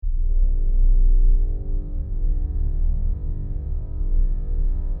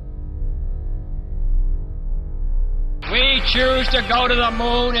choose to go to the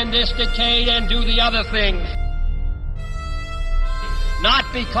moon in this decade and do the other things. Not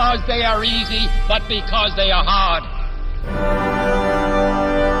because they are easy, but because they are hard.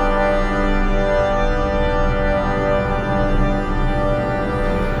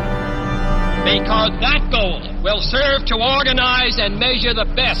 Because that goal will serve to organize and measure the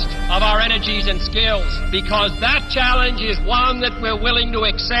best of our energies and skills. Because that challenge is one that we're willing to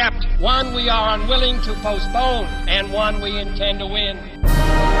accept, one we are unwilling to postpone, and one we intend to win.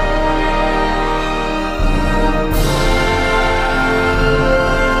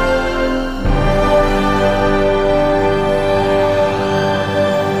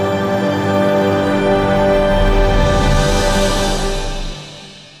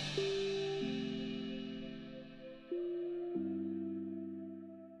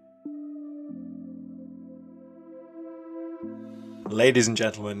 Ladies and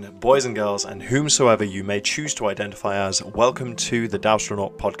gentlemen, boys and girls, and whomsoever you may choose to identify as, welcome to the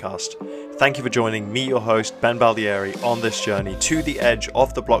Daustronaut podcast. Thank you for joining me, your host, Ben Baldieri, on this journey to the edge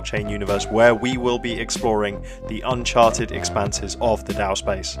of the blockchain universe where we will be exploring the uncharted expanses of the DAO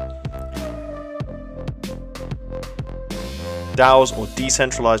space. DAOs, or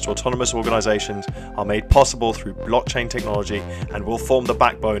decentralized autonomous organizations, are made possible through blockchain technology and will form the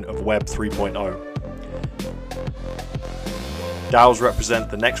backbone of Web 3.0. DAOs represent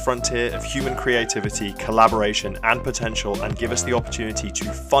the next frontier of human creativity, collaboration, and potential, and give us the opportunity to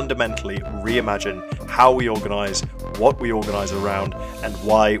fundamentally reimagine how we organize, what we organize around, and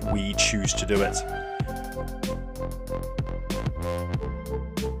why we choose to do it.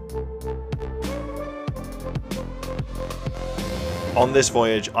 On this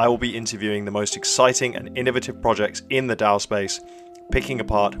voyage, I will be interviewing the most exciting and innovative projects in the DAO space, picking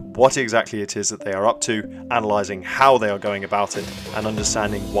apart what exactly it is that they are up to, analysing how they are going about it, and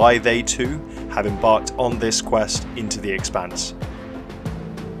understanding why they too have embarked on this quest into the expanse.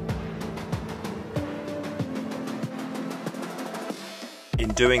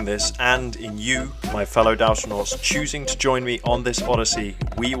 In doing this, and in you, my fellow Daustronauts, choosing to join me on this odyssey,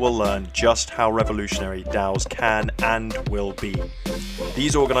 we will learn just how revolutionary DAOs can and will be.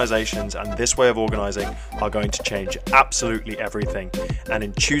 These organizations and this way of organizing are going to change absolutely everything, and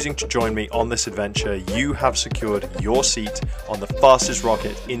in choosing to join me on this adventure, you have secured your seat on the fastest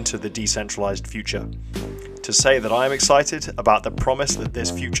rocket into the decentralized future. To say that I am excited about the promise that this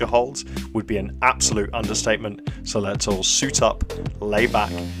future holds would be an absolute understatement, so let's all suit up, lay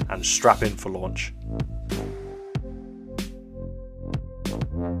back, and strap in for launch.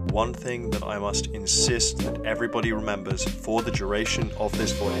 One thing that I must insist that everybody remembers for the duration of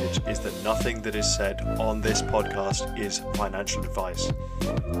this voyage is that nothing that is said on this podcast is financial advice.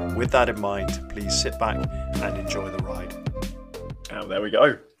 With that in mind, please sit back and enjoy the ride. Oh, there we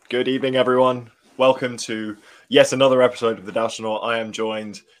go. Good evening, everyone. Welcome to yet another episode of the Daustronaut. I am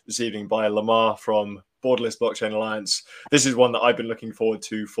joined this evening by Lamar from Borderless Blockchain Alliance. This is one that I've been looking forward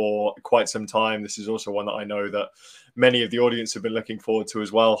to for quite some time. This is also one that I know that many of the audience have been looking forward to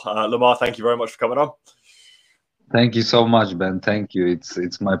as well. Lamar, thank you very much for coming on. Thank you so much, Ben. Thank you.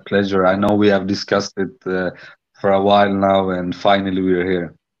 It's my pleasure. I know we have discussed it for a while now, and finally we're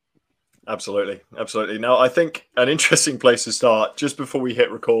here. Absolutely. Now, I think an interesting place to start, just before we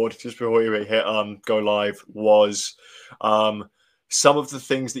hit record, just before we hit go live, was some of the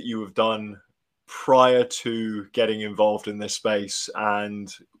things that you have done prior to getting involved in this space.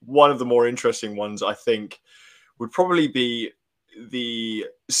 And one of the more interesting ones, I think, would probably be the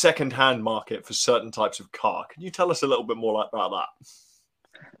second-hand market for certain types of car. Can you tell us a little bit more about that?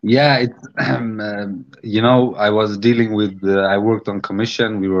 Yeah, I was dealing with, I worked on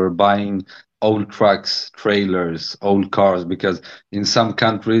commission. We were buying old trucks, trailers, old cars, because in some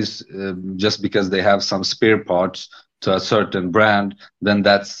countries, just because they have some spare parts to a certain brand, then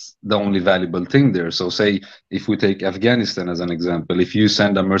that's the only valuable thing there. So say, if we take Afghanistan as an example, if you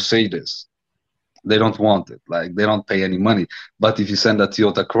send a Mercedes, they don't want it, like they don't pay any money. But if you send a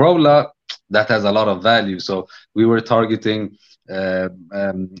Toyota Corolla, that has a lot of value. So we were targeting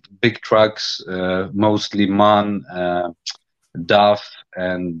big trucks, mostly MAN, DAF,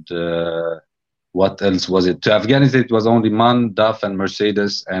 and what else was it? To Afghanistan, it was only MAN, DAF, and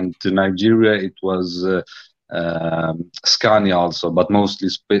Mercedes, and to Nigeria, it was Scania also, but mostly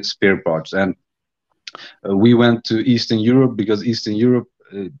spare parts. And we went to Eastern Europe because Eastern Europe,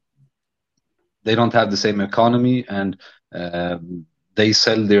 they don't have the same economy, and they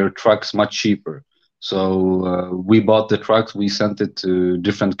sell their trucks much cheaper. So we bought the trucks, we sent it to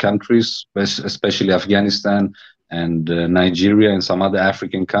different countries, especially Afghanistan and Nigeria and some other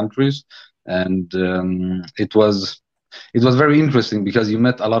African countries. And it was very interesting because you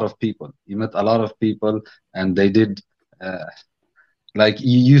met a lot of people. And they did uh, like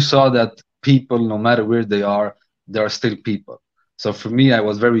you saw that people, no matter where they are still people. So for me, I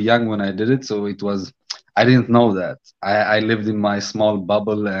was very young when I did it, so it was, I didn't know that. I lived in my small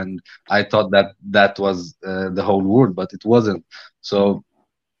bubble, and I thought that that was the whole world, but it wasn't. So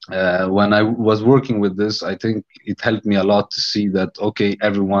when I was working with this, I think it helped me a lot to see that okay,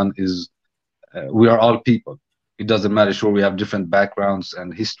 everyone is, we are all people. It doesn't matter. Sure, we have different backgrounds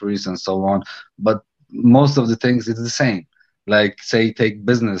and histories and so on, but most of the things it's the same. Like say, take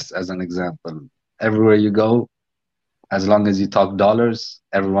business as an example. Everywhere you go, as long as you talk dollars,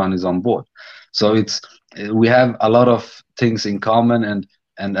 everyone is on board. So it's, we have a lot of things in common,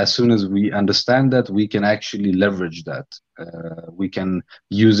 and as soon as we understand that, we can actually leverage that. We can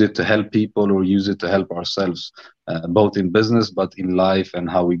use it to help people or use it to help ourselves, both in business but in life and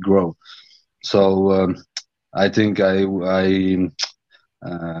how we grow. So I think um,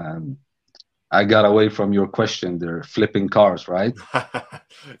 I got away from your question there. Flipping cars, right?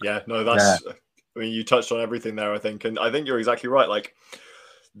 Yeah, no, Yeah. that's, I mean, you touched on everything there, I think. And I think you're exactly right. Like,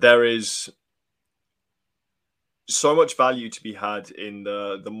 there is so much value to be had in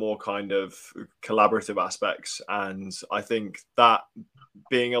the more kind of collaborative aspects. And I think that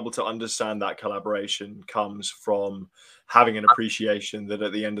being able to understand that collaboration comes from having an appreciation that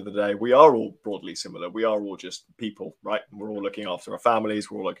at the end of the day, we are all broadly similar. We are all just people, right? We're all looking after our families.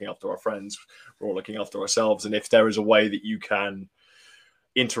 We're all looking after our friends. We're all looking after ourselves. And if there is a way that you can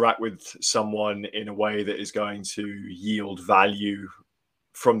interact with someone in a way that is going to yield value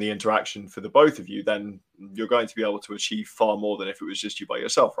from the interaction for the both of you, then you're going to be able to achieve far more than if it was just you by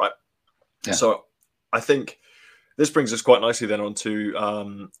yourself, right? Yeah. So I think this brings us quite nicely then onto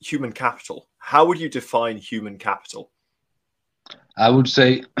human capital. How would you define human capital? I would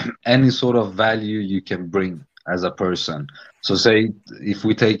say any sort of value you can bring as a person. So say if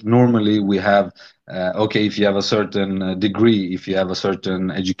we take, normally we have, okay, if you have a certain degree, if you have a certain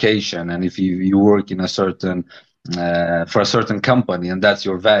education, and if you work in a certain for a certain company, and that's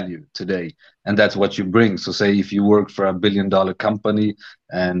your value today, and that's what you bring. So say if you work for $1 billion company,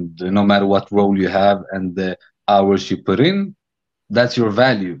 and no matter what role you have and the hours you put in, that's your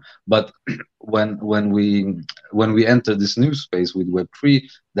value. But when we enter this new space with Web3,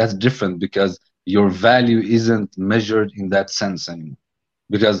 that's different, because your value isn't measured in that sense anymore.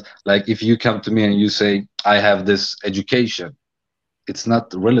 Because like if you come to me and you say I have this education, it's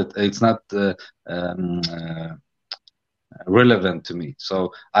not relative, it's not um, uh, relevant to me.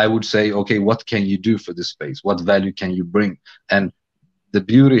 So I would say, okay, what can you do for this space? What value can you bring? And the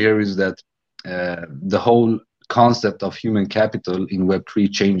beauty here is that the whole concept of human capital in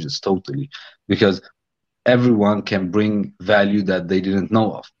Web3 changes totally, because everyone can bring value that they didn't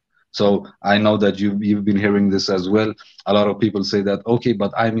know of. So I know that you've been hearing this as well. A lot of people say that, okay,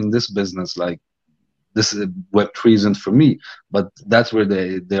 but I'm in this business, like this Web3 isn't for me. But that's where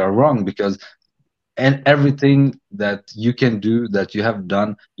they are wrong, because and everything that you can do, that you have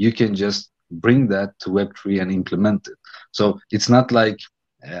done, you can just bring that to Web3 and implement it. So it's not like,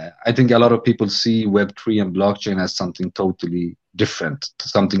 I think a lot of people see Web3 and blockchain as something totally different,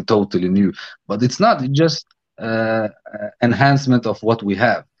 something totally new, but it's not. It's just enhancement of what we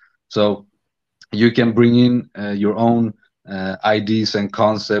have. So you can bring in your own ideas and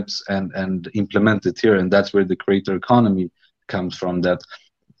concepts and implement it here, and that's where the creator economy comes from. That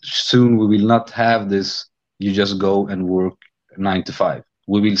soon we will not have this, you just go and work 9 to 5.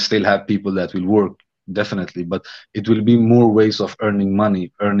 We will still have people that will work, definitely, but it will be more ways of earning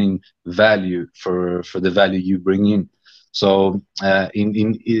money, earning value for the value you bring in. So in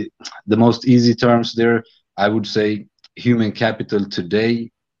the most easy terms there, I would say human capital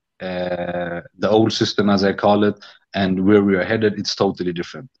today, the old system as I call it, and where we are headed, it's totally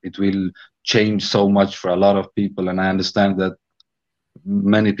different. It will change so much for a lot of people, and I understand that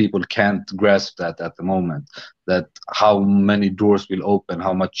many people can't grasp that at the moment, that how many doors will open,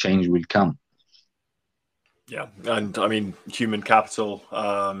 how much change will come. Yeah, and I mean, human capital,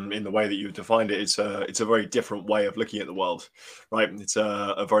 in the way that you defined it, it's a very different way of looking at the world, right? It's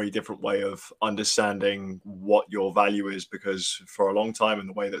a very different way of understanding what your value is, because for a long time, in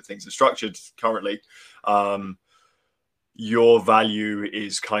the way that things are structured currently, your value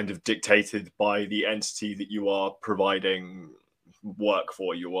is kind of dictated by the entity that you are providing work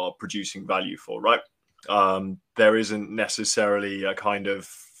for, you are producing value for, right? There isn't necessarily a kind of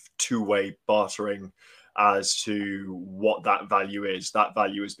two-way bartering as to what that value is. That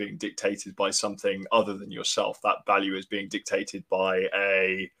value is being dictated by something other than yourself. That value is being dictated by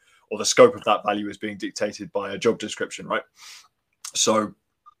or the scope of that value is being dictated by a job description, right? So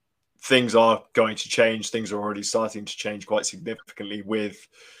things are going to change. Things are already starting to change quite significantly with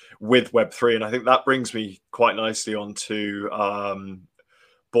Web3. And I think that brings me quite nicely onto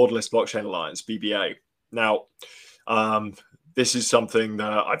Borderless Blockchain Alliance, BBA. Now, this is something that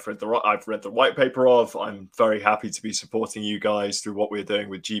I've read the white paper of. I'm very happy to be supporting you guys through what we're doing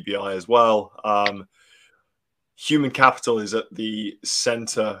with GBI as well. Human capital is at the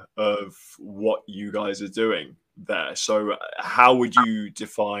center of what you guys are doing there. So how would you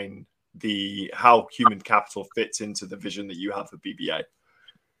define how human capital fits into the vision that you have for BBA?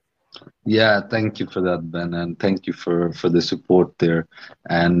 Yeah, thank you for that, Ben, and thank you for the support there.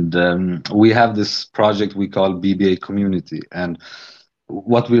 And we have this project we call BBA Community, and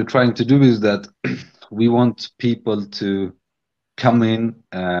what we're trying to do is that we want people to come in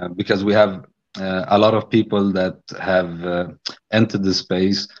because we have a lot of people that have entered the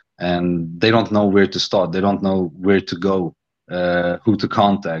space and they don't know where to start. They don't know where to go, who to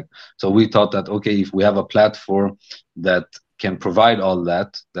contact. So we thought that, okay, if we have a platform that can provide all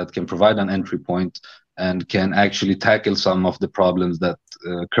that, that can provide an entry point and can actually tackle some of the problems that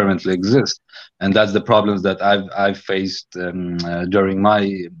currently exist. And that's the problems that I've faced during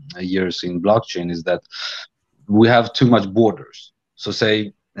my years in blockchain, is that we have too much borders. So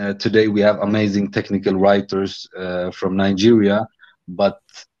say today we have amazing technical writers from Nigeria, but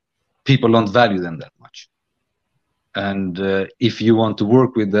people don't value them that much. And if you want to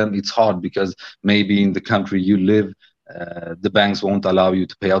work with them, it's hard because maybe in the country you live, the banks won't allow you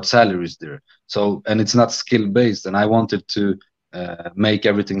to pay out salaries there. So, and it's not skill based. And I wanted to make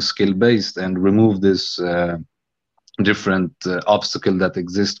everything skill based and remove this different obstacle that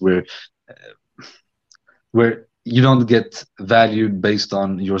exists where you don't get valued based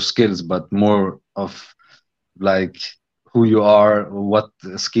on your skills, but more of like who you are, what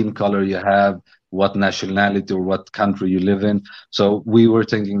skin color you have, what nationality or what country you live in. So we were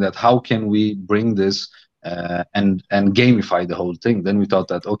thinking that how can we bring this and gamify the whole thing. Then we thought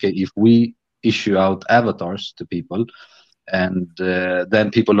that, okay, if we issue out avatars to people, and then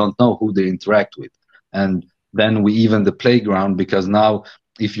people don't know who they interact with, and then we even the playground, because now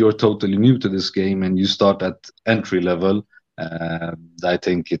if you're totally new to this game and you start at entry level, I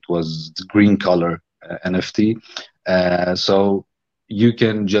think it was the green color NFT, so you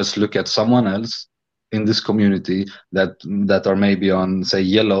can just look at someone else in this community that are maybe on, say,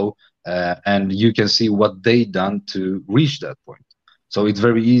 yellow, and you can see what they done to reach that point. So it's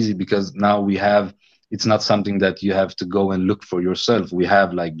very easy because now it's not something that you have to go and look for yourself. We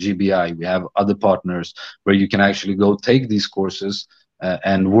have like GBI, we have other partners where you can actually go take these courses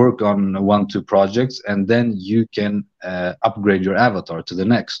and work on 1-2 projects, and then you can upgrade your avatar to the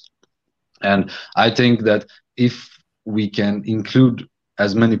next. And I think that if we can include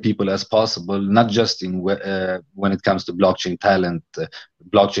as many people as possible, not just in when it comes to blockchain talent.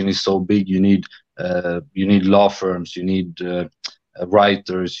 Blockchain is so big. You need law firms, you need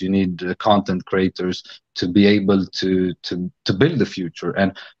writers, you need content creators to be able to build the future.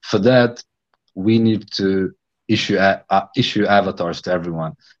 And for that, we need to issue avatars to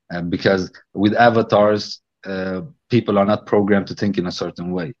everyone, because with avatars, people are not programmed to think in a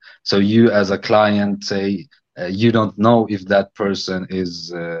certain way. So you as a client, say, you don't know if that person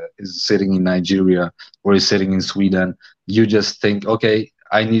is sitting in Nigeria or is sitting in Sweden. You just think, okay,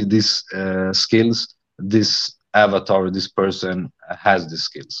 I need these skills. This avatar, this person has the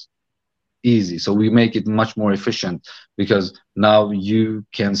skills. Easy. So we make it much more efficient, because now you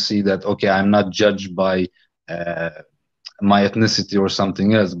can see that, okay, I'm not judged by my ethnicity or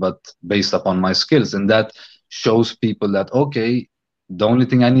something else, but based upon my skills. And that shows people that, okay, the only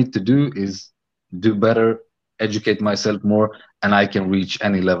thing I need to do is do better, educate myself more, and I can reach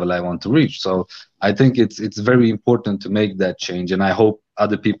any level I want to reach. So I think it's very important to make that change, and I hope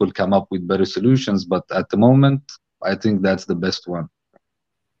other people come up with better solutions, but at the moment I think that's the best one.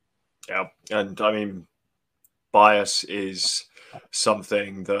 Yeah, and I mean, bias is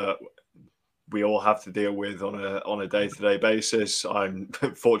something that we all have to deal with on a day-to-day basis. I'm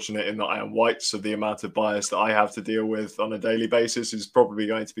fortunate in that I am white, so the amount of bias that I have to deal with on a daily basis is probably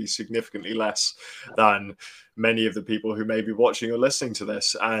going to be significantly less than many of the people who may be watching or listening to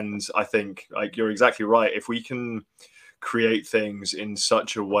this. And I think, like, you're exactly right. If we can create things in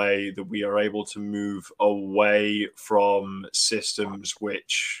such a way that we are able to move away from systems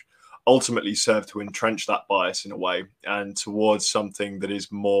which ultimately serve to entrench that bias in a way, and towards something that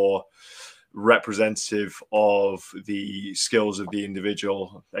is more representative of the skills of the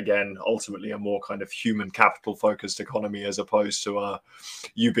individual, again, ultimately a more kind of human capital focused economy, as opposed to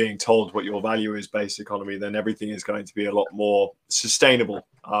you being told what your value is based economy, then everything is going to be a lot more sustainable,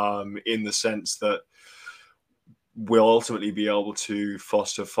 in the sense that we'll ultimately be able to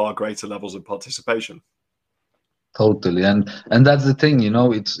foster far greater levels of participation. Totally. And that's the thing,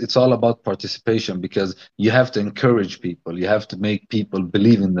 it's all about participation, because you have to encourage people. You have to make people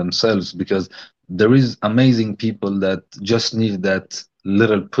believe in themselves, because there is amazing people that just need that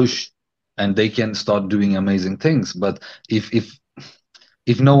little push, and they can start doing amazing things. But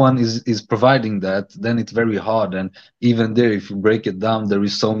if no one is providing that, then it's very hard. And even there, if you break it down, there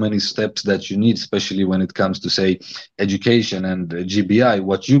is so many steps that you need, especially when it comes to, say, education and GBI,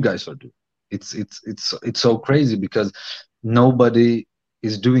 what you guys are doing. It's so crazy, because nobody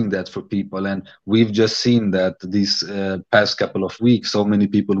is doing that for people. And we've just seen that these past couple of weeks, so many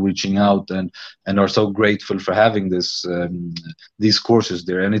people reaching out and are so grateful for having these courses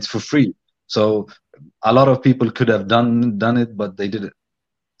there, and it's for free. So a lot of people could have done it, but they didn't.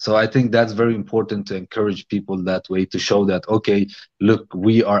 So I think that's very important, to encourage people that way, to show that, okay, look,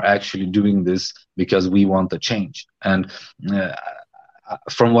 we are actually doing this because we want a change. And uh,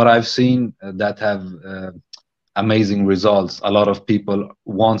 from what I've seen, that have amazing results. A lot of people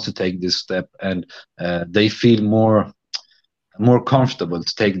want to take this step, and they feel more comfortable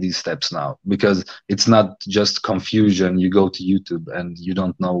to take these steps now, because it's not just confusion. You go to YouTube and you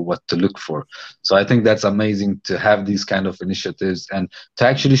don't know what to look for. So I think that's amazing to have these kind of initiatives, and to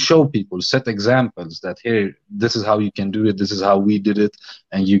actually show people, set examples that, here, this is how you can do it, this is how we did it,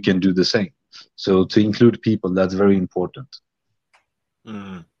 and you can do the same. So to include people, that's very important.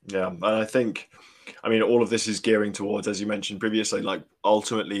 Yeah, and I think, I mean, all of this is gearing towards, as you mentioned previously, like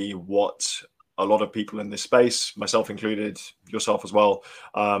ultimately what a lot of people in this space, myself included, yourself as well,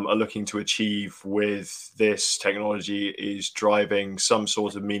 are looking to achieve with this technology is driving some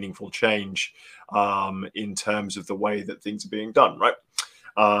sort of meaningful change in terms of the way that things are being done, right?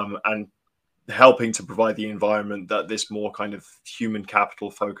 And helping to provide the environment that this more kind of human capital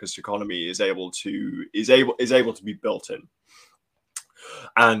focused economy is able to be built in.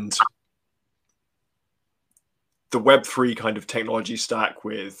 And the Web3 kind of technology stack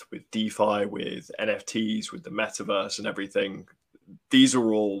with DeFi, with NFTs, with the metaverse and everything, these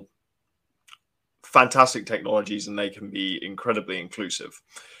are all fantastic technologies, and they can be incredibly inclusive.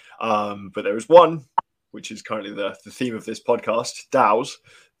 But there is one, which is currently the theme of this podcast, DAOs,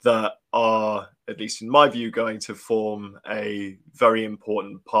 that are, at least in my view, going to form a very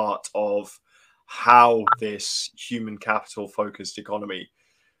important part of how this human capital focused economy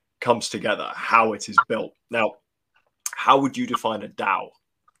comes together, how it is built. Now, how would you define a DAO?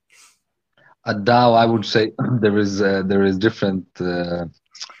 A DAO, I would say, there is different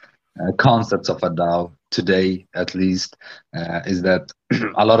concepts of a DAO today, at least. Is that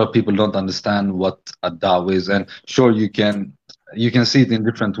a lot of people don't understand what a DAO is, and sure, you can see it in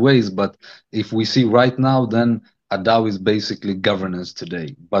different ways, but if we see right now, then a DAO is basically governance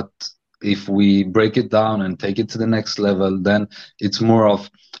today. But if we break it down and take it to the next level, then it's more of,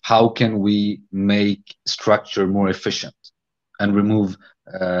 how can we make structure more efficient and remove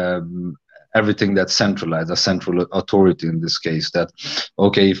everything that's centralized, a central authority in this case. That,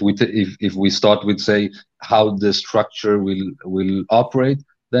 okay, if we start with, say, how the structure will operate,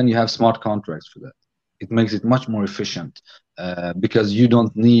 then you have smart contracts for that. It makes it much more efficient, because you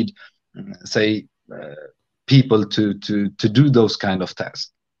don't need, say, people to do those kind of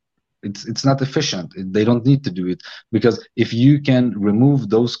tasks. It's not efficient. They don't need to do it, because if you can remove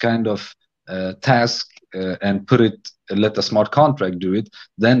those kind of tasks and let a smart contract do it,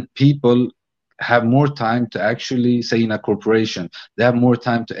 then people have more time to actually, say, in a corporation, they have more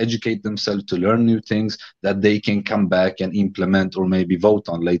time to educate themselves, to learn new things that they can come back and implement, or maybe vote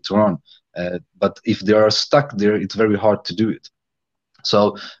on later on. But if they are stuck there, it's very hard to do it.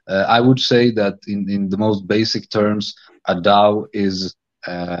 So I would say that in the most basic terms, a DAO is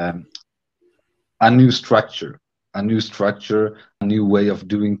a new structure, a new way of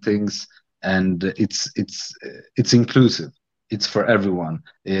doing things, and it's inclusive. It's for everyone.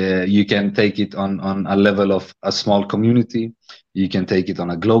 You can take it on a level of a small community. You can take it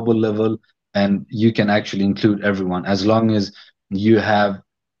on a global level, and you can actually include everyone, as long as you have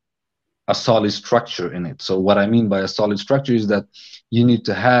a solid structure in it. So what I mean by a solid structure is that you need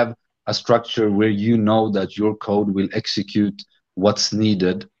to have a structure where you know that your code will execute what's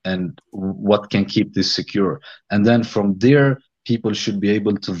needed and what can keep this secure. And then from there, people should be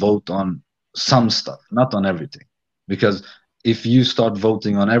able to vote on some stuff, not on everything. Because if you start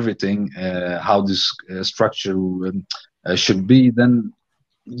voting on everything, how this structure should be, then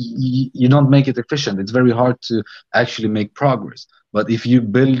you don't make it efficient. It's very hard to actually make progress. But if you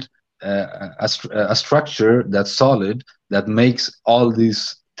build a structure that's solid, that makes all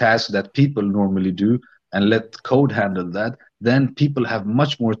these tasks that people normally do and let code handle that, then people have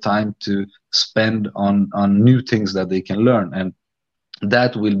much more time to spend on new things that they can learn, and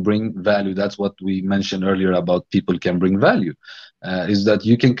that will bring value. That's what we mentioned earlier about people can bring value, is that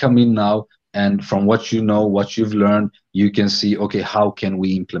you can come in now, and from what you know, what you've learned, you can see, okay, how can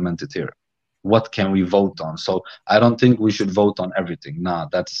we implement it here? What can we vote on? So I don't think we should vote on everything. Nah,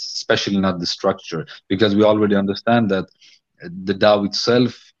 that's especially not the structure, because we already understand that the DAO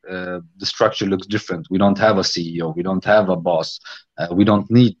itself, the structure looks different. We don't have a CEO, we don't have a boss, we don't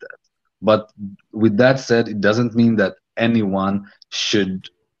need that. But with that said, it doesn't mean that anyone should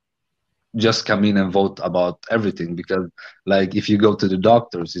just come in and vote about everything, because like if you go to the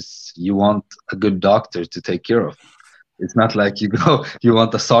doctors, it's you want a good doctor to take care of you. It's not like you go you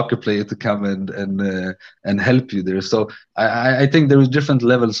want a soccer player to come and help you there. So I think there is different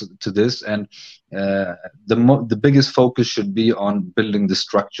levels to this, and the biggest focus should be on building the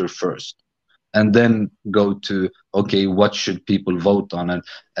structure first, and then go to, okay, what should people vote on?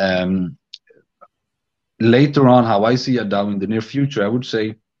 And later on, how I see it down in the near future, I would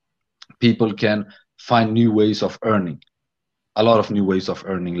say people can find new ways of earning, a lot of new ways of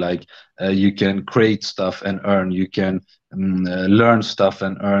earning. Like you can create stuff and earn, you can learn stuff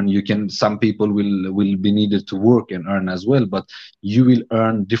and earn, you can, some people will be needed to work and earn as well, but you will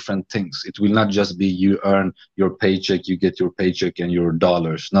earn different things. It will not just be you earn your paycheck, you get your paycheck and your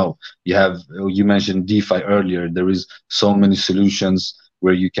dollars. No, you have, you mentioned DeFi earlier, there is so many solutions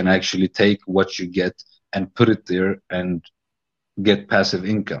where you can actually take what you get and put it there and get passive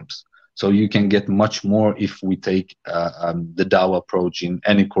incomes. So you can get much more if we take the DAO approach in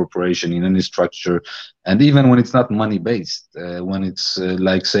any corporation, in any structure, and even when it's not money based, when it's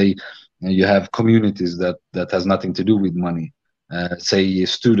like, say, you have communities that has nothing to do with money, say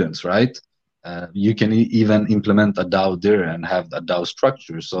students, right? You can even implement a DAO there and have a DAO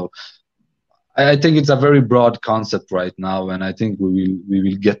structure. So I think it's a very broad concept right now, and I think we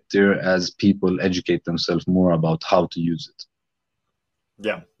will get there as people educate themselves more about how to use it.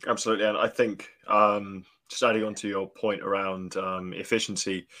 Yeah, absolutely. And I think just adding on to your point around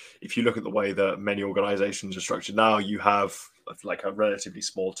efficiency, if you look at the way that many organizations are structured now, you have like a relatively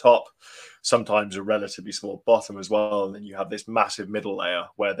small top, sometimes a relatively small bottom as well. And then you have this massive middle layer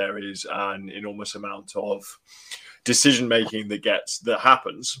where there is an enormous amount of decision making that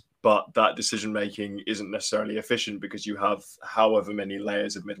happens. But that decision making isn't necessarily efficient because you have however many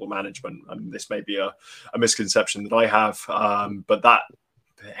layers of middle management. And this may be a misconception that I have, but that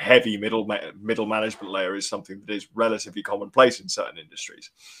heavy middle management layer is something that is relatively commonplace in certain industries.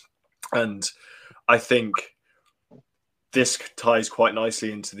 And I think this ties quite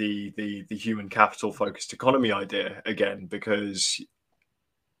nicely into the human capital focused economy idea again, because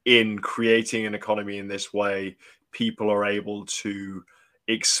in creating an economy in this way, people are able to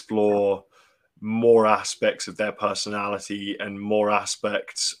explore more aspects of their personality and more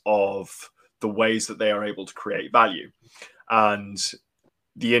aspects of the ways that they are able to create value. And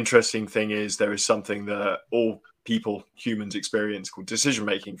the interesting thing is there is something that all humans experience called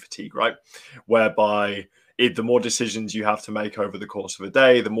decision-making fatigue, right? Whereby the more decisions you have to make over the course of a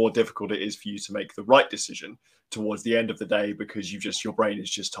day, the more difficult it is for you to make the right decision towards the end of the day, because your brain is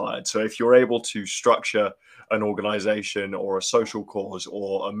just tired. So if you're able to structure an organization or a social cause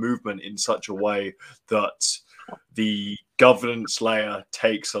or a movement in such a way that the governance layer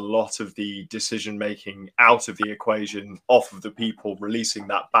takes a lot of the decision making out of the equation, off of the people releasing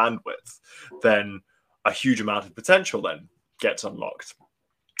that bandwidth, then a huge amount of potential then gets unlocked.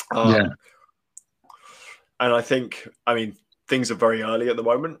 And I think, things are very early at the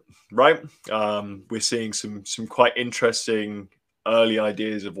moment, right? We're seeing some quite interesting early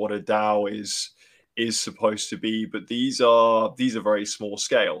ideas of what a DAO is supposed to be, but these are very small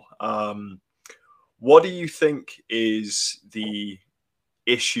scale. What do you think is the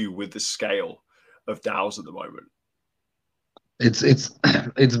issue with the scale of DAOs at the moment?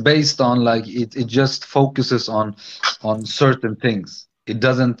 It's based on, like, it just focuses on certain things. It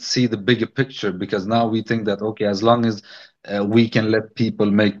doesn't see the bigger picture, because now we think that, okay, as long as we can let people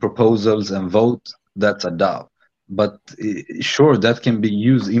make proposals and vote, that's a DAO. But sure, that can be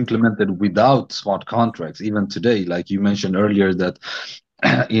implemented without smart contracts even today. Like you mentioned earlier, that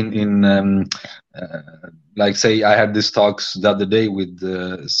like, say, I had this talks the other day with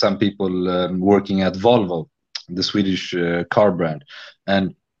some people working at Volvo, the Swedish car brand,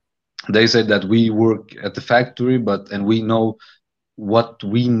 and they said that we work at the factory, and we know what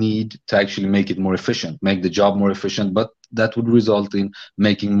we need to actually make it more efficient, make the job more efficient, but that would result in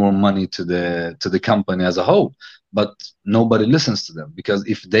making more money to the company as a whole. But nobody listens to them, because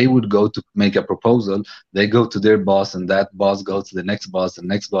if they would go to make a proposal, they go to their boss, and that boss goes to the next boss and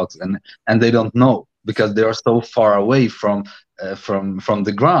next boss, and they don't know. because they are so far away from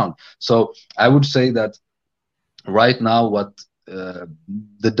the ground. So I would say that right now what the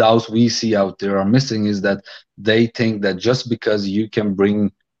DAOs we see out there are missing is that they think that just because you can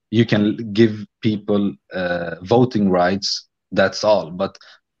give people voting rights, that's all. But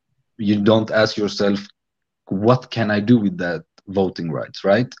you don't ask yourself, what can I do with that voting rights,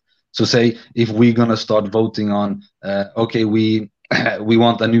 right? So say if we're gonna start voting on, okay, we we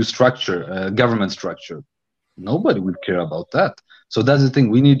want a new structure, government structure, nobody would care about that. So that's the thing.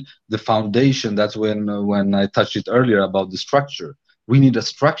 We need the foundation. That's when I touched it earlier about the structure. We need a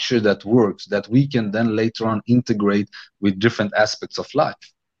structure that works, that we can then later on integrate with different aspects of life.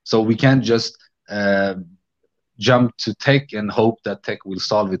 So we can't just jump to tech and hope that tech will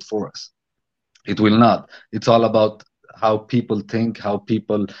solve it for us. It will not. It's all about how people think, how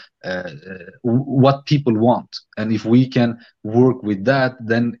people what people want. And if we can work with that,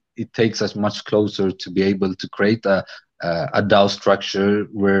 then it takes us much closer to be able to create a DAO structure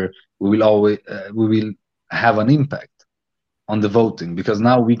where we will have an impact on the voting, because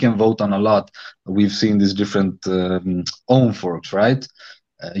now we can vote on a lot. We've seen these different own forks, right?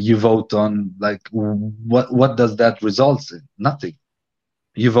 You vote on, like, what does that result in? Nothing.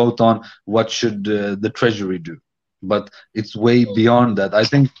 You vote on what should the treasury do, but it's way beyond that. I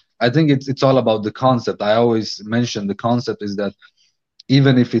think it's all about the concept. I always mention the concept is that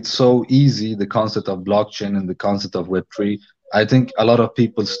even if it's so easy, the concept of blockchain and the concept of Web3, I think a lot of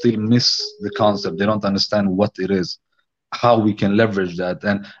people still miss the concept. They don't understand what it is, how we can leverage that.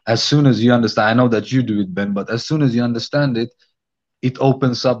 And as soon as you understand, I know that you do it, Ben, but as soon as you understand it, it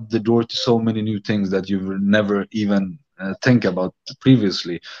opens up the door to so many new things that you've never even think about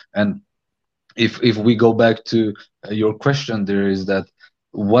previously. And if we go back to your question, there is that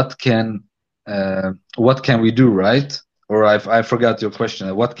what can we do, right? Or I forgot your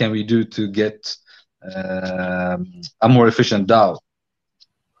question. What can we do to get a more efficient DAO?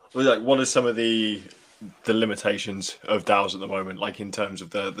 Well, like, what are some of the limitations of DAOs at the moment, like in terms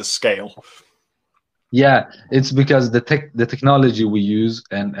of the scale? Yeah, it's because the technology we use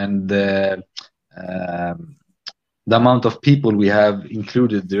and the amount of people we have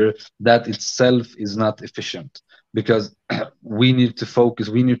included there, that itself is not efficient, because we need to focus,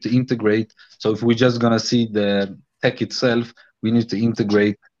 we need to integrate. So if we're just gonna see the tech itself, we need to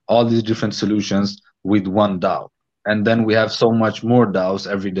integrate all these different solutions with one DAO. And then we have so much more DAOs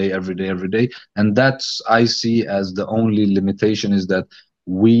every day, every day, every day. And that's, I see as the only limitation, is that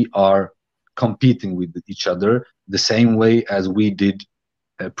we are competing with each other the same way as we did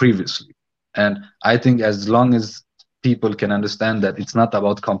previously. And I think as long as people can understand that it's not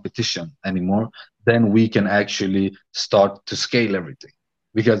about competition anymore, then we can actually start to scale everything.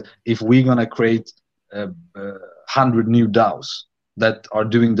 Because if we're gonna create 100 new DAOs that are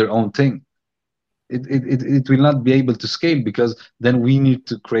doing their own thing, it will not be able to scale, because then we need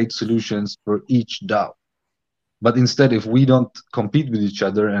to create solutions for each DAO. But instead, if we don't compete with each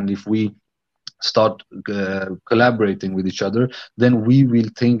other, and if we start collaborating with each other, then we will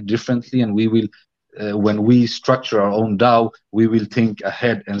think differently, and we will when we structure our own DAO, we will think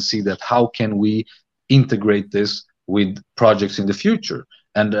ahead and see that how can we integrate this with projects in the future.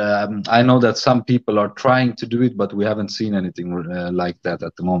 And I know that some people are trying to do it, but we haven't seen anything like that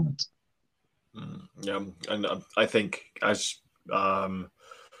at the moment. Yeah, and I think, as you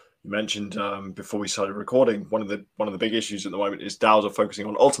mentioned before we started recording, one of the big issues at the moment is DAOs are focusing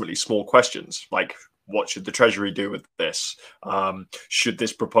on ultimately small questions, like, what should the treasury do with this? Should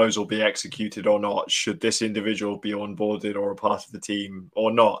this proposal be executed or not? Should this individual be onboarded or a part of the team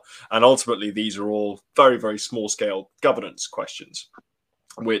or not? And ultimately, these are all very, very small scale governance questions,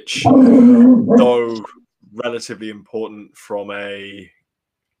 which, though relatively important from a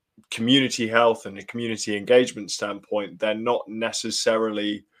community health and a community engagement standpoint, they're not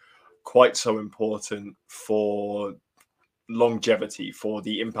necessarily quite so important for longevity, for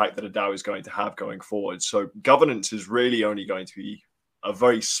the impact that a DAO is going to have going forward. So governance is really only going to be a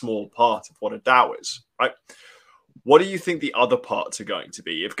very small part of what a DAO is, right? What do you think the other parts are going to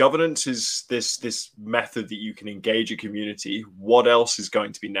be? If governance is this method that you can engage a community, what else is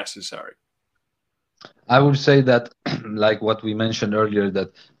going to be necessary? I would say that, like what we mentioned earlier,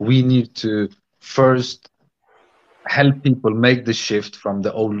 that we need to first help people make the shift from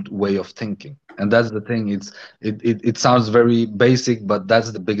the old way of thinking. And that's the thing. It sounds very basic, but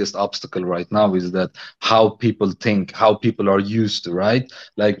that's the biggest obstacle right now, is that how people think, how people are used to, right?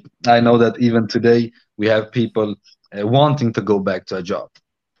 Like, I know that even today we have people wanting to go back to a job.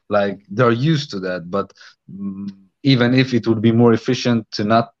 Like, they're used to that, but even if it would be more efficient to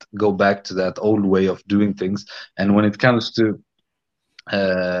not go back to that old way of doing things. And when it comes to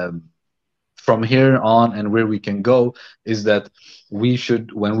from here on and where we can go is that we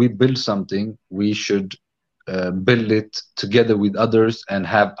should, when we build something, we should build it together with others and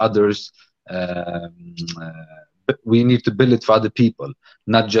have others. We need to build it for other people,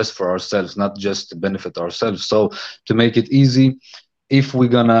 not just for ourselves, not just to benefit ourselves. So to make it easy, if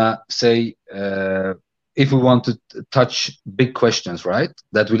we're gonna say, if we want to touch big questions, right,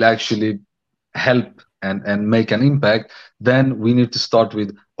 that will actually help and make an impact, then we need to start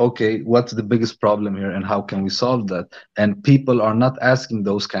with, okay, what's the biggest problem here and how can we solve that? And people are not asking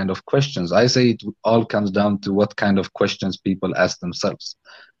those kind of questions. I say it all comes down to what kind of questions people ask themselves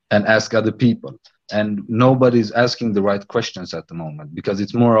and ask other people. And nobody's asking the right questions at the moment, because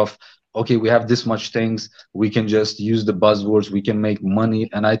it's more of, okay, we have this much things, we can just use the buzzwords, we can make money.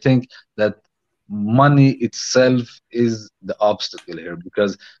 And I think that money itself is the obstacle here,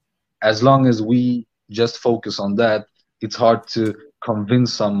 because as long as we just focus on that, it's hard to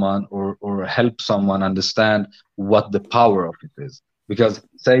convince someone or help someone understand what the power of it is. Because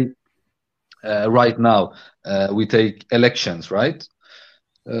say right now we take elections, right?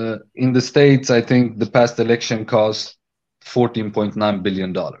 In the States, I think the past election cost $14.9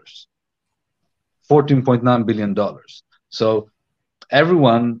 billion. $14.9 billion. So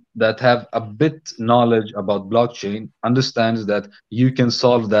everyone that have a bit knowledge about blockchain understands that you can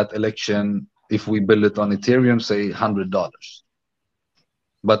solve that election if we build it on Ethereum, say $100.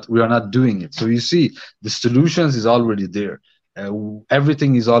 But we are not doing it. So you see, the solutions is already there.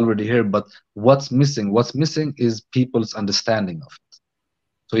 Everything is already here. But what's missing? What's missing is people's understanding of it.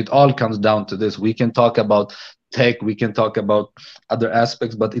 So it all comes down to this. We can talk about tech, we can talk about other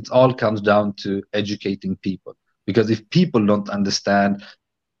aspects, but it all comes down to educating people. Because if people don't understand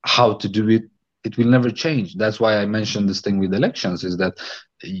how to do it, it will never change. That's why I mentioned this thing with elections, is that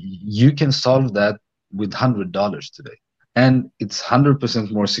you can solve that with $100 today. And it's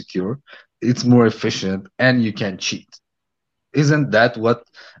 100% more secure, it's more efficient, and you can cheat. Isn't that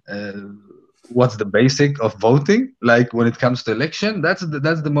uh, what's the basic of voting? Like when it comes to election, that's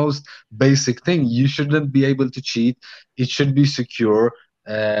the most basic thing. You shouldn't be able to cheat. It should be secure,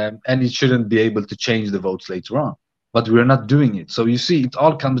 and it shouldn't be able to change the votes later on. But we're not doing it. So you see, it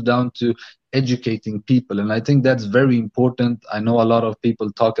all comes down to educating people, and I think that's very important. I know a lot of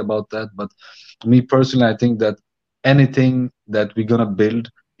people talk about that, but me personally, I think that anything that we're gonna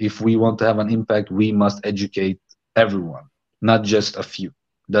build, if we want to have an impact, we must educate everyone, not just a few.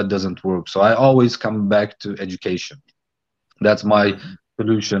 That doesn't work. So I always come back to education. That's my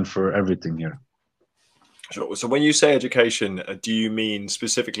solution for everything here. Sure. So when you say education, do you mean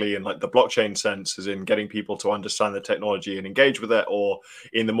specifically in like the blockchain sense, as in getting people to understand the technology and engage with it, or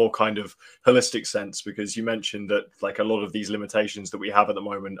in the more kind of holistic sense? Because you mentioned that like a lot of these limitations that we have at the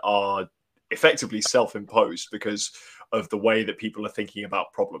moment are effectively self-imposed because of the way that people are thinking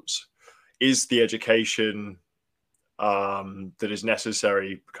about problems. Is the education that is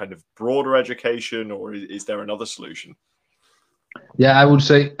necessary kind of broader education, or is there another solution? Yeah, I would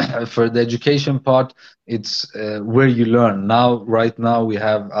say for the education part, it's where you learn. Now, right now, we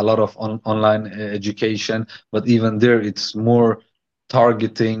have a lot of online education, but even there, it's more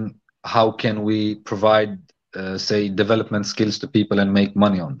targeting how can we provide, say, development skills to people and make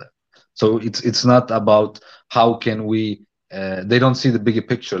money on that. So it's not about how can we. They don't see the bigger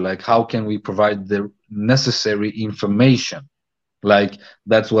picture, like how can we provide the necessary information. Like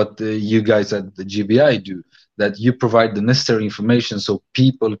that's what you guys at the GBI do, that you provide the necessary information so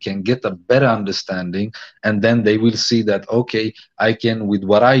people can get a better understanding, and then they will see that, okay, I can, with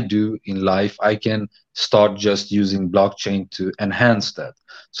what I do in life, I can start just using blockchain to enhance that.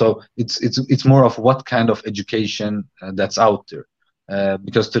 So it's more of what kind of education that's out there,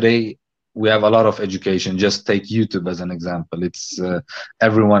 because today we have a lot of education. Just take YouTube as an example. It's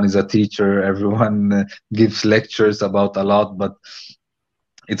everyone is a teacher, everyone gives lectures about a lot, but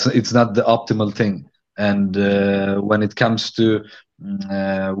it's not the optimal thing. And when it comes to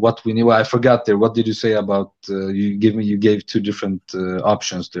what we knew, I forgot there. What did you say about you gave two different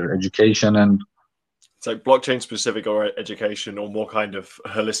options there, education and So blockchain specific or education, or more kind of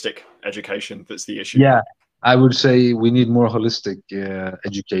holistic education, that's the issue? yeah, I would say we need more holistic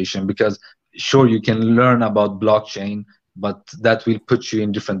education, because sure, you can learn about blockchain, but that will put you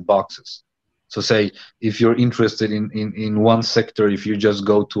in different boxes. So say if you're interested in one sector, if you just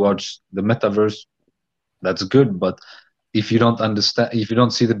go towards the metaverse, that's good. But if you don't understand, if you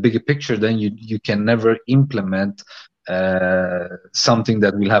don't see the bigger picture, then you can never implement something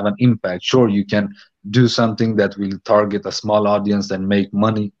that will have an impact. Sure, you can do something that will target a small audience and make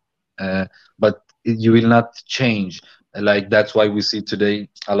money, but you will not change. Like that's why we see today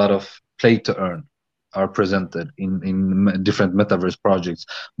a lot of play to earn. are presented in different metaverse projects,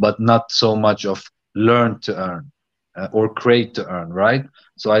 but not so much of learn to earn or create to earn, right?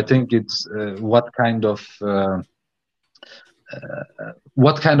 So I think it's what kind of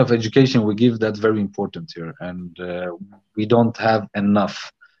education we give, that's very important here, and we don't have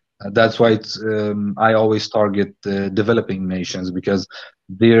enough. That's why I always target developing nations, because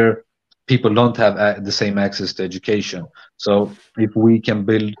their people don't have the same access to education. So if we can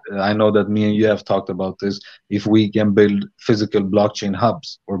build, I know that me and you have talked about this, if we can build physical blockchain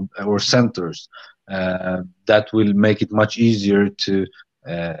hubs or centers, that will make it much easier to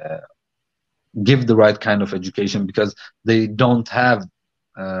uh, give the right kind of education, because they don't have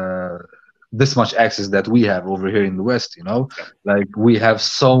uh, this much access that we have over here in the West. Like, we have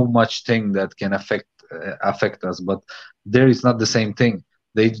so much thing that can affect us, but there is not the same thing.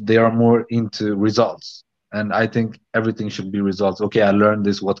 They are more into results, and I think everything should be results. Okay, I learned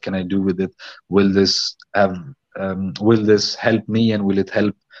this, what can I do with it? Will this help me, and will it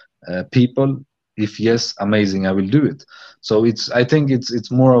help people? If yes, amazing, I will do it. So I think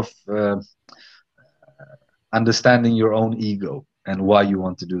it's more of understanding your own ego and why you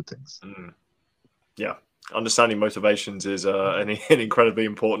want to do things. Yeah, understanding motivations is an incredibly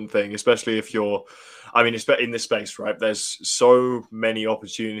important thing, especially if you're, I mean, in this space, right? There's so many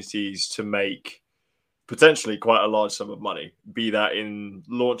opportunities to make potentially quite a large sum of money, be that in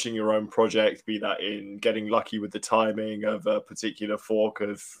launching your own project, be that in getting lucky with the timing of a particular fork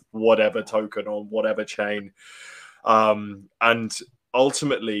of whatever token on whatever chain. And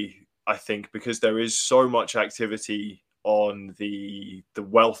ultimately, I think because there is so much activity on the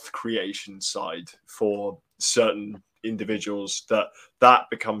wealth creation side for certain individuals, that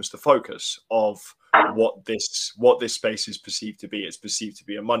becomes the focus of what this space is perceived to be. It's perceived to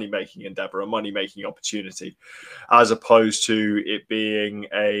be a money-making endeavor, a money-making opportunity, as opposed to it being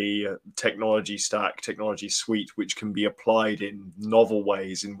a technology stack, technology suite, which can be applied in novel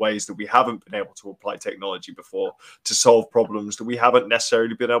ways, in ways that we haven't been able to apply technology before, to solve problems that we haven't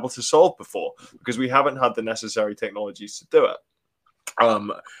necessarily been able to solve before, because we haven't had the necessary technologies to do it.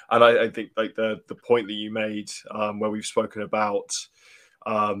 And I think, like, the point that you made, where we've spoken about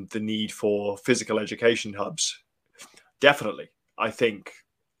the need for physical education hubs, definitely. I think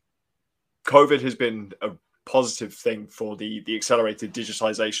COVID has been a positive thing for the accelerated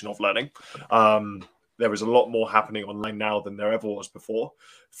digitization of learning. There is a lot more happening online now than there ever was before,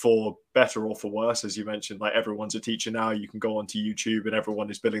 for better or for worse. As you mentioned, like, everyone's a teacher now. You can go onto YouTube and everyone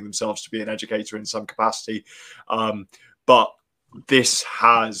is building themselves to be an educator in some capacity. But this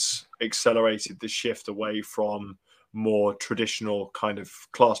has accelerated the shift away from more traditional kind of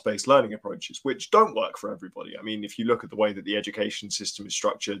class-based learning approaches, which don't work for everybody. I mean, if you look at the way that the education system is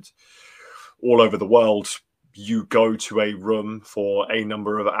structured all over the world, you go to a room for a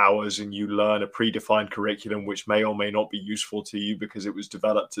number of hours and you learn a predefined curriculum, which may or may not be useful to you because it was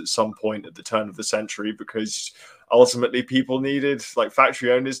developed at some point at the turn of the century, because ultimately people needed, like, factory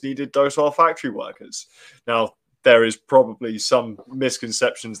owners needed docile factory workers. Now, there is probably some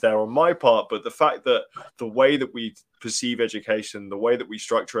misconceptions there on my part, but the fact that the way that we perceive education, the way that we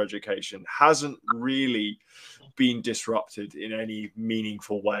structure education, hasn't really been disrupted in any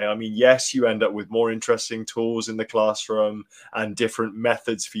meaningful way. I mean, yes, you end up with more interesting tools in the classroom and different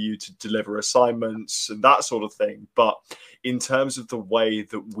methods for you to deliver assignments and that sort of thing. But in terms of the way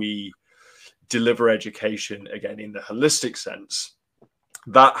that we deliver education, again, in the holistic sense,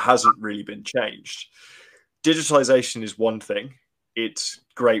 that hasn't really been changed. Digitalization is one thing. It's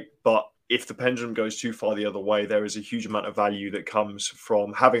great, but if the pendulum goes too far the other way, there is a huge amount of value that comes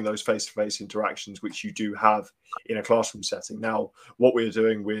from having those face-to-face interactions, which you do have in a classroom setting. Now, what we're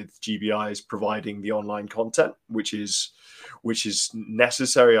doing with GBI is providing the online content, which is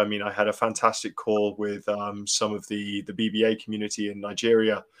necessary. I mean, I had a fantastic call with some of the BBA community in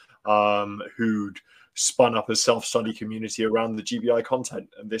Nigeria, who'd spun up a self-study community around the GBI content.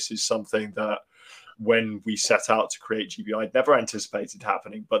 And this is something that, when we set out to create GBI, I never anticipated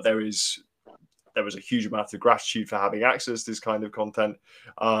happening, but there was a huge amount of gratitude for having access to this kind of content,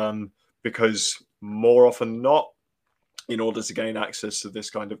 because more often than not, in order to gain access to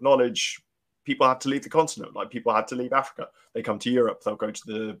this kind of knowledge, people have to leave the continent. Like, people had to leave Africa. They come to Europe, they'll go to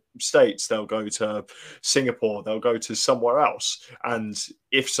the States, they'll go to Singapore, they'll go to somewhere else. And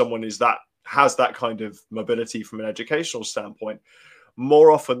if someone has that kind of mobility from an educational standpoint,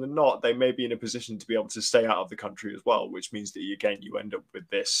 more often than not, they may be in a position to be able to stay out of the country as well, which means that, again, you end up with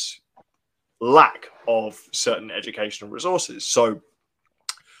this lack of certain educational resources. So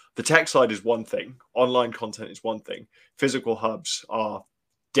the tech side is one thing, online content is one thing, physical hubs are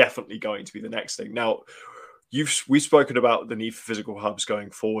definitely going to be the next thing. Now, We've spoken about the need for physical hubs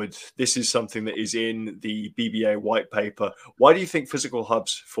going forward. This is something that is in the BBA white paper. Why do you think physical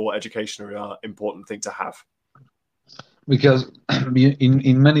hubs for education are an important thing to have? Because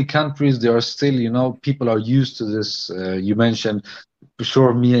in many countries there are still, people are used to this. You mentioned, for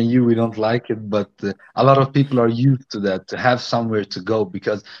sure, me and you, we don't like it, but a lot of people are used to that, to have somewhere to go,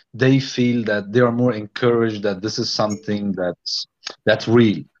 because they feel that they are more encouraged that this is something that's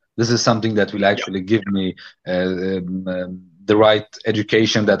real. This is something that will Yeah. actually give me the right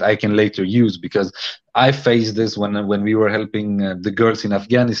education that I can later use. Because I faced this when we were helping the girls in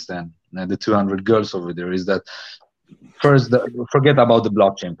Afghanistan, the 200 girls over there. Is that first, forget about the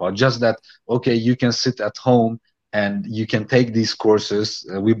blockchain part, just that, okay, you can sit at home and you can take these courses.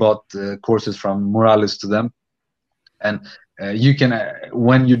 We bought courses from Morales to them, and you can,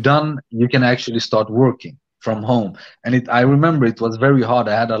 when you're done, you can actually start working from home. And I remember it was very hard.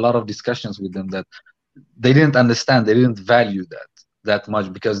 I had a lot of discussions with them that they didn't understand, they didn't value that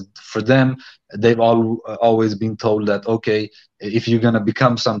much, because for them, they've always been told that, okay, if you're going to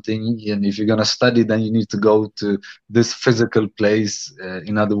become something and if you're going to study, then you need to go to this physical place,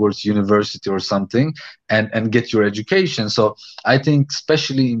 in other words, university or something, and get your education. So I think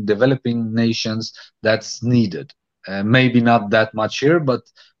especially in developing nations, that's needed. Maybe not that much here, but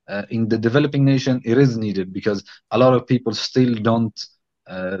in the developing nation it is needed, because a lot of people still don't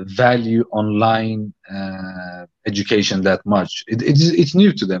value online education that much. It's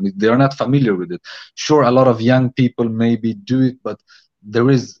new to them. They are not familiar with it. Sure, a lot of young people maybe do it, but there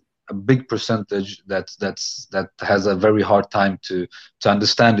is a big percentage that has a very hard time to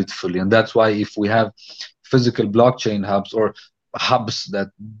understand it fully. And that's why if we have physical blockchain hubs, or hubs that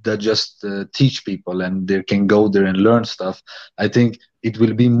just teach people and they can go there and learn stuff, I think it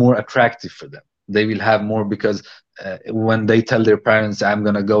will be more attractive for them. They will have more, because when they tell their parents, I'm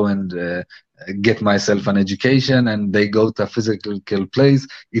going to go and get myself an education, and they go to a physical place,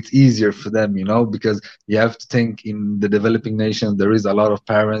 it's easier for them, because you have to think, in the developing nations there is a lot of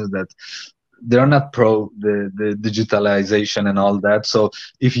parents that they're not pro the digitalization and all that. So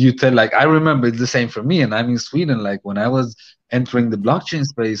if you tell, like, I remember it's the same for me, and I'm in Sweden, like when I was entering the blockchain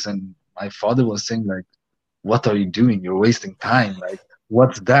space, and my father was saying, like, what are you doing? You're wasting time. Like,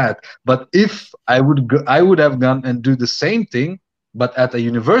 what's that? But if I would go, I would have gone and do the same thing, but at a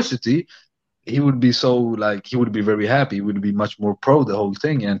university, he would be so, like, he would be very happy. He would be much more pro the whole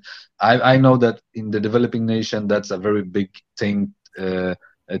thing. And I know that in the developing nation, that's a very big thing,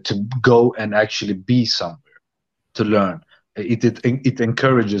 to go and actually be somewhere to learn. It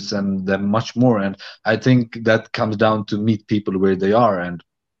encourages them much more. And I think that comes down to meet people where they are. And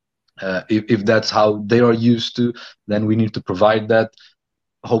if that's how they are used to, then we need to provide that.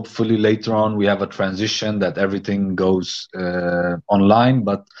 Hopefully later on we have a transition that everything goes online,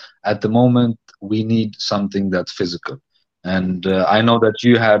 but at the moment we need something that's physical. And I know that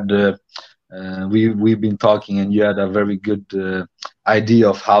you had we've been talking, and you had a very good idea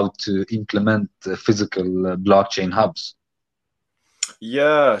of how to implement physical blockchain hubs.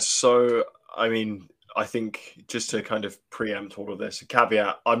 Yeah, so I mean, I think, just to kind of preempt all of this, a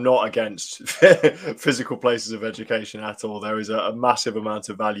caveat, I'm not against physical places of education at all. There is a massive amount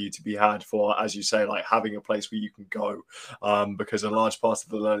of value to be had for, as you say, like having a place where you can go, because a large part of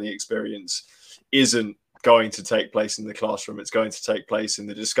the learning experience isn't going to take place in the classroom. It's going to take place in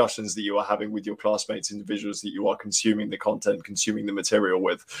the discussions that you are having with your classmates, individuals that you are consuming the content, consuming the material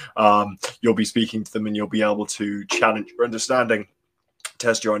with. You'll be speaking to them, and you'll be able to challenge your understanding,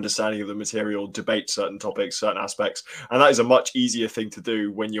 test your understanding of the material, debate certain topics, certain aspects. And that is a much easier thing to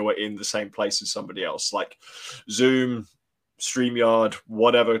do when you're in the same place as somebody else. Like Zoom, StreamYard,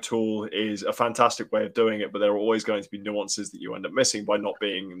 whatever tool is a fantastic way of doing it, but there are always going to be nuances that you end up missing by not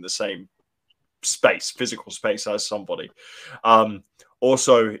being in the same space, physical space, as somebody.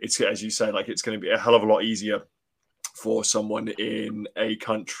 Also, it's, as you say, like, it's going to be a hell of a lot easier for someone in a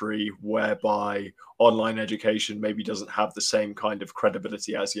country whereby online education maybe doesn't have the same kind of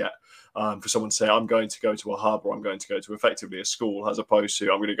credibility as yet. For someone to say, I'm going to go to a hub, or I'm going to go to effectively a school, as opposed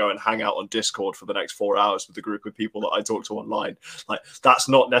to I'm going to go and hang out on Discord for the next 4 hours with a group of people that I talk to online. Like, that's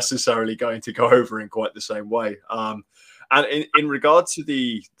not necessarily going to go over in quite the same way. And in regard to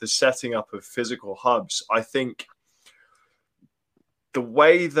the setting up of physical hubs, I think the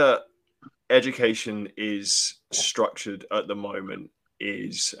way that education is structured at the moment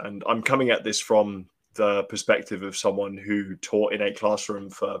is, and I'm coming at this from the perspective of someone who taught in a classroom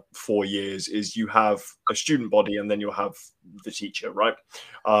for 4 years, is you have a student body and then you'll have the teacher, right?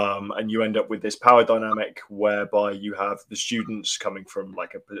 And you end up with this power dynamic whereby you have the students coming from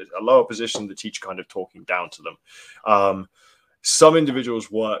like a lower position, the teacher kind of talking down to them. Some individuals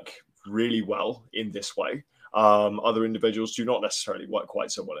work really well in this way. Other individuals do not necessarily work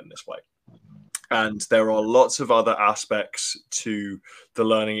quite so well in this way. And there are lots of other aspects to the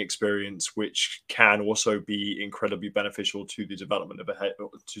learning experience which can also be incredibly beneficial to the development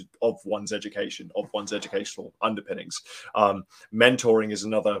of one's education, of one's educational underpinnings. Mentoring is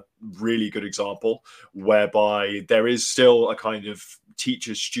another really good example, whereby there is still a kind of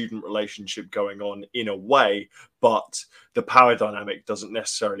teacher-student relationship going on in a way, but the power dynamic doesn't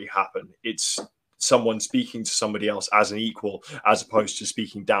necessarily happen. It's someone speaking to somebody else as an equal, as opposed to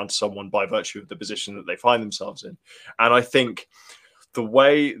speaking down to someone by virtue of the position that they find themselves in. And I think the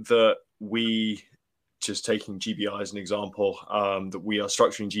way that we, just taking GBI as an example, that we are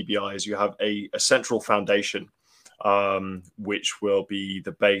structuring GBI is you have a central foundation, which will be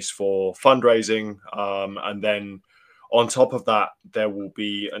the base for fundraising. And then on top of that, there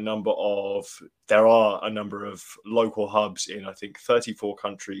are a number of local hubs in, I think, 34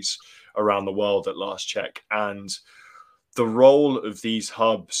 countries around the world at last check. And the role of these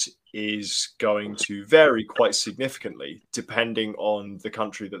hubs is going to vary quite significantly depending on the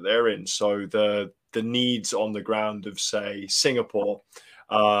country that they're in. So the needs on the ground of, say, Singapore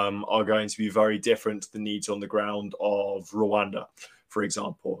are going to be very different to the needs on the ground of Rwanda, for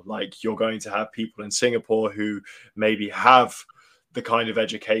example. Like, you're going to have people in Singapore who maybe have the kind of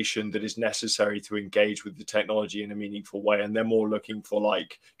education that is necessary to engage with the technology in a meaningful way, and they're more looking for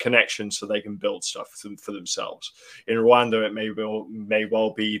like connections so they can build stuff for themselves. In Rwanda, it may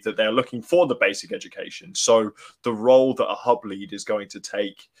well be that they're looking for the basic education. So the role that a hub lead is going to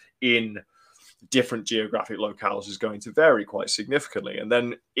take in different geographic locales is going to vary quite significantly. And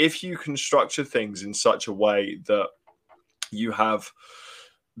then if you can structure things in such a way that you have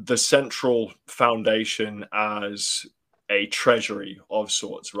the central foundation as a treasury of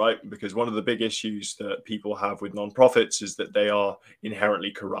sorts, right? Because one of the big issues that people have with nonprofits is that they are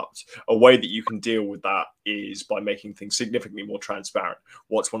inherently corrupt. A way that you can deal with that is by making things significantly more transparent.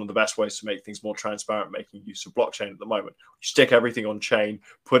 What's one of the best ways to make things more transparent? Making use of blockchain at the moment. You stick everything on chain,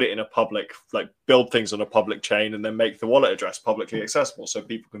 put it in a public, like build things on a public chain, and then make the wallet address publicly accessible so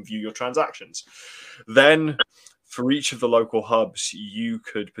people can view your transactions. Then for each of the local hubs, you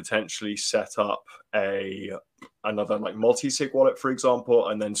could potentially set up another like multi-sig wallet, for example,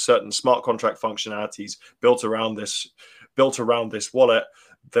 and then certain smart contract functionalities built around this wallet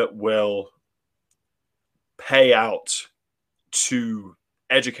that will pay out to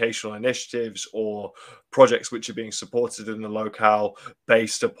educational initiatives or projects which are being supported in the locale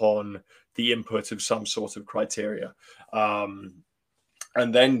based upon the input of some sort of criteria.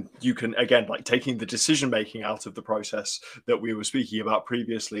 And then you can, again, like taking the decision-making out of the process that we were speaking about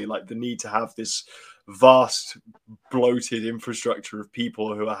previously, like the need to have this vast, bloated infrastructure of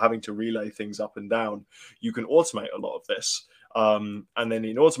people who are having to relay things up and down. You can automate a lot of this. And then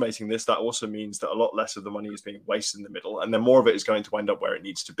in automating this, that also means that a lot less of the money is being wasted in the middle, and then more of it is going to end up where it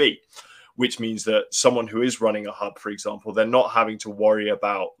needs to be, which means that someone who is running a hub, for example, they're not having to worry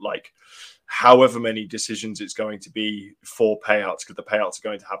about like however many decisions it's going to be for payouts, because the payouts are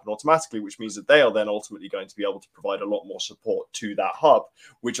going to happen automatically, which means that they are then ultimately going to be able to provide a lot more support to that hub,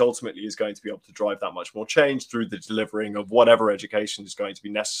 which ultimately is going to be able to drive that much more change through the delivering of whatever education is going to be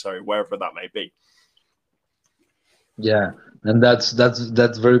necessary, wherever that may be. Yeah, and that's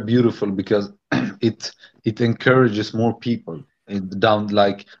very beautiful, because it encourages more people down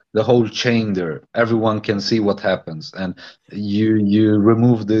like the whole chain there. Everyone can see what happens, and you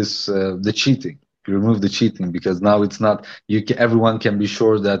remove this the cheating. You remove the cheating, because now it's not everyone can be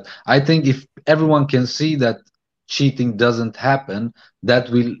sure that. I think if everyone can see that cheating doesn't happen, that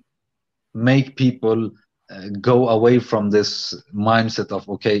will make people go away from this mindset of,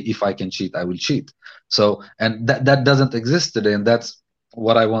 okay, if I can cheat, I will cheat. So, and that doesn't exist today, and that's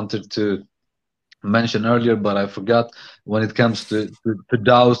what I wanted to mentioned earlier, but I forgot. When it comes to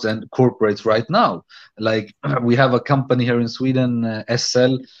DAOs and corporates right now, like we have a company here in Sweden,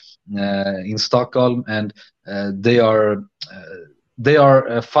 SL, in Stockholm, and they are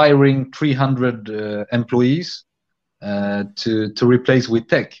firing 300 employees to replace with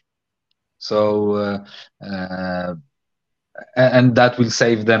tech. So and that will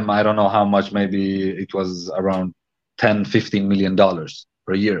save them, I don't know how much, maybe it was around $10-15 million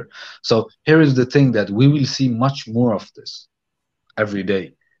per year. So here is the thing, that we will see much more of this every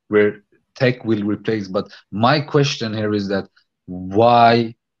day, where tech will replace. But my question here is that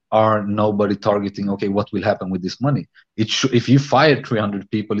why are nobody targeting, okay, what will happen with this money? If you fire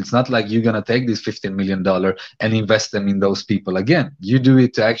 300 people, it's not like you're gonna take this $15 million and invest them in those people again. You do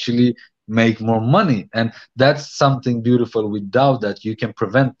it to actually make more money, and that's something beautiful with DAO, that you can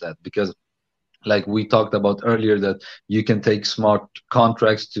prevent that, because like we talked about earlier, that you can take smart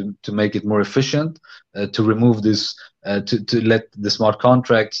contracts to make it more efficient, to remove this, to let the smart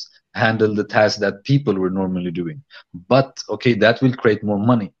contracts handle the tasks that people were normally doing. But okay, that will create more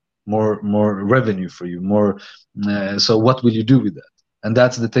money, more revenue for you, more. So what will you do with that? And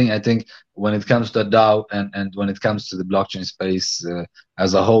that's the thing. I think when it comes to DAO, and when it comes to the blockchain space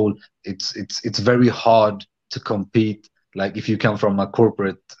as a whole, it's very hard to compete. Like if you come from a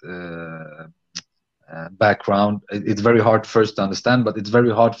corporate background, it's very hard first to understand, but it's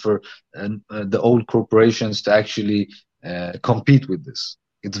very hard for the old corporations to actually compete with this.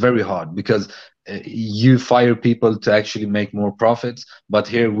 It's very hard because you fire people to actually make more profits, but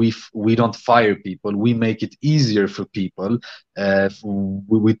here we don't fire people. We make it easier for people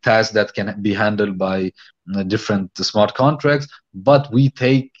with tasks that can be handled by different smart contracts, but we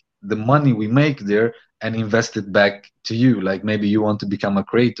take the money we make there and invest it back to you. Like maybe you want to become a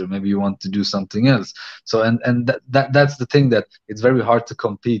creator, maybe you want to do something else. So that's the thing, that it's very hard to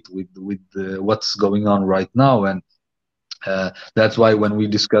compete with what's going on right now. And that's why when we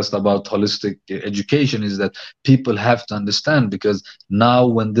discussed about holistic education, is that people have to understand, because now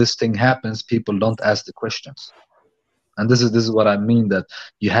when this thing happens, people don't ask the questions. And this is what I mean, that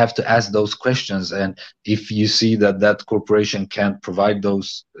you have to ask those questions. And if you see that that corporation can't provide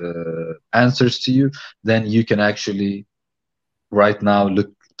those answers to you, then you can actually right now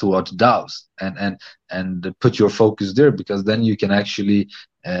look towards DAOs, and put your focus there, because then you can actually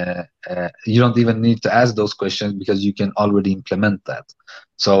you don't even need to ask those questions, because you can already implement that.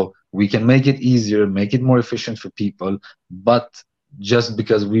 So we can make it easier, make it more efficient for people. But just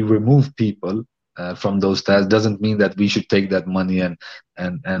because we remove people from those tasks doesn't mean that we should take that money and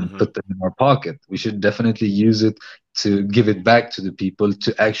put them in our pocket. We should definitely use it to give it back to the people,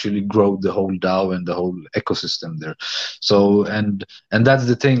 to actually grow the whole DAO and the whole ecosystem there. So and that's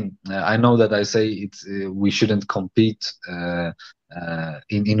the thing. I know that I say it's we shouldn't compete in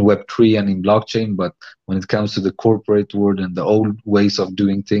Web3 and in blockchain, but when it comes to the corporate world and the old ways of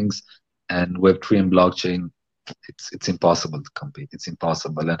doing things, and Web3 and blockchain, it's impossible to compete. It's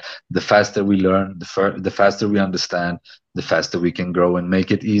impossible. And the faster we learn, the faster we understand, the faster we can grow and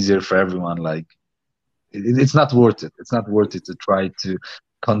make it easier for everyone. Like it's not worth it. It's not worth it to try to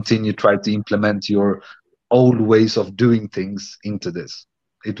implement your old ways of doing things into this.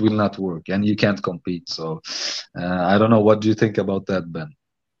 It will not work, and you can't compete. So I don't know. What do you think about that, Ben?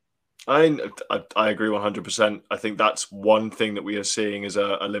 I agree 100%. I think that's one thing that we are seeing as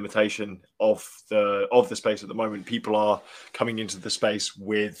a limitation of the space at the moment. People are coming into the space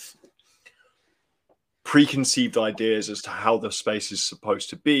with preconceived ideas as to how the space is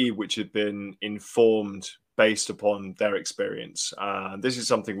supposed to be, which have been informed based upon their experience. This is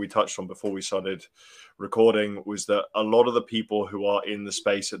something we touched on before we started recording, was that a lot of the people who are in the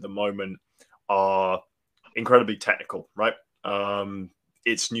space at the moment are incredibly technical, right?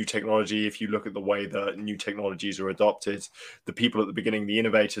 It's new technology. If you look at the way that new technologies are adopted, the people at the beginning, the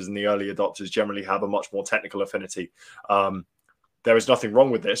innovators and the early adopters, generally have a much more technical affinity. There is nothing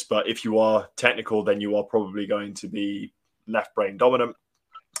wrong with this, but if you are technical, then you are probably going to be left brain dominant.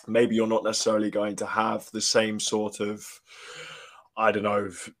 Maybe you're not necessarily going to have the same sort of, I don't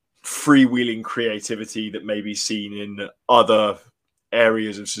know, freewheeling creativity that may be seen in other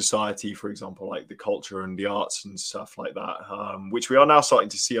areas of society, for example, like the culture and the arts and stuff like that, which we are now starting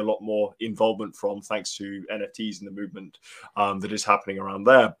to see a lot more involvement from, thanks to NFTs and the movement that is happening around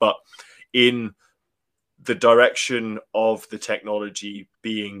there. But in the direction of the technology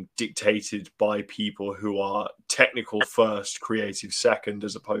being dictated by people who are technical first, creative second,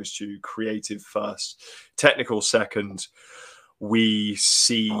 as opposed to creative first, technical second, we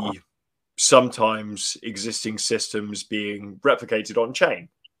see sometimes existing systems being replicated on chain.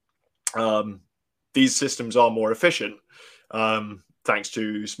 These systems are more efficient, thanks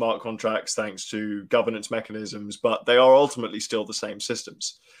to smart contracts, thanks to governance mechanisms, but they are ultimately still the same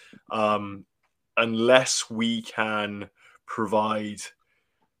systems. Unless we can provide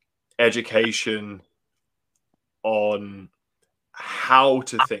education on how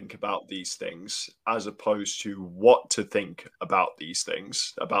to think about these things, as opposed to what to think about these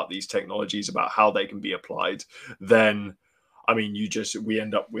things, about these technologies, about how they can be applied, then, I mean, we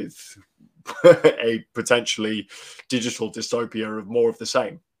end up with a potentially digital dystopia of more of the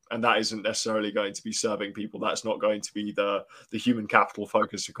same. And that isn't necessarily going to be serving people. That's not going to be the human capital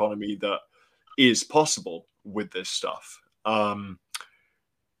focused economy that is possible with this stuff.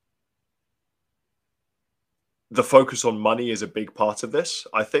 The focus on money is a big part of this,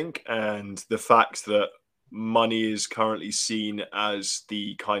 I think, and the fact that money is currently seen as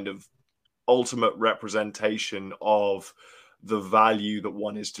the kind of ultimate representation of the value that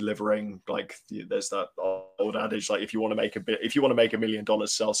one is delivering. Like there's that old adage, like if you want to make $1 million,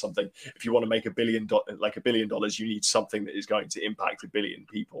 sell something. If you want to make $1 billion, you need something that is going to impact 1 billion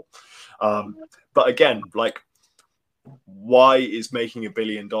people. But again, like, why is making $1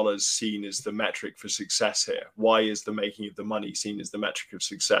 billion seen as the metric for success here? Why is the making of the money seen as the metric of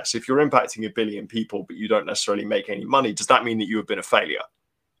success? If you're impacting 1 billion people, but you don't necessarily make any money, does that mean that you have been a failure?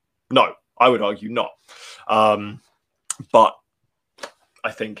 No, I would argue not. But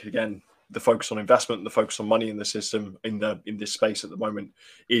I think, again, the focus on investment, the focus on money in the system, in this space at the moment,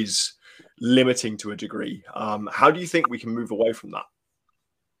 is limiting to a degree. How do you think we can move away from that?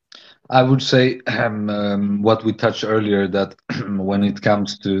 I would say what we touched earlier, that when it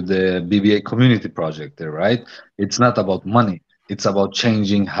comes to the BBA community project there, right? It's not about money. It's about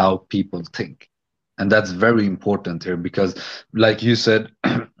changing how people think. And that's very important here because, like you said,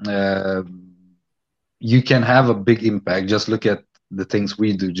 you can have a big impact. Just look at the things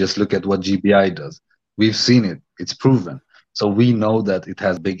we do. Just look at what GBI does. We've seen it. It's proven. So we know that it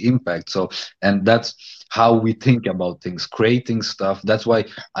has big impact. So, and that's how we think about things, creating stuff. That's why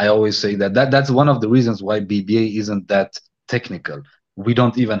I always say that's one of the reasons why BBA isn't that technical. We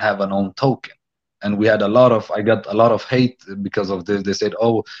don't even have an own token. And I got a lot of hate because of this. They said,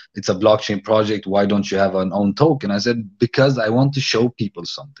 oh, it's a blockchain project. Why don't you have an own token? I said, because I want to show people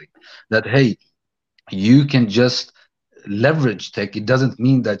something, that, hey, you can just leverage tech. It doesn't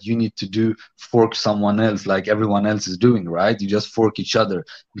mean that you need to fork someone else like everyone else is doing, right? You just fork each other,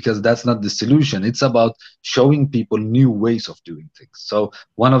 because that's not the solution. It's about showing people new ways of doing things. So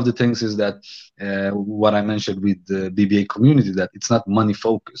one of the things is that what I mentioned with the BBA community, that it's not money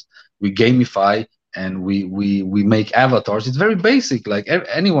focused. We gamify and we make avatars. It's very basic, like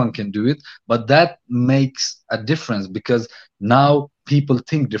anyone can do it, but that makes a difference because now people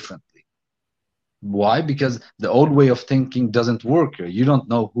think differently. Why? Because the old way of thinking doesn't work here. You don't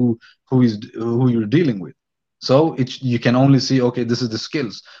know who you're dealing with. So you can only see, okay, this is the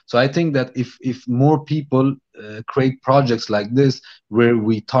skills. So I think that if more people create projects like this, where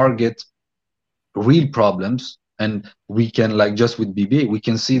we target real problems, and we can, like just with BBA, we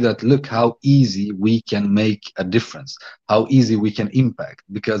can see that, look how easy we can make a difference, how easy we can impact,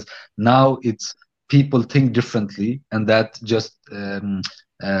 because now it's people think differently, and that just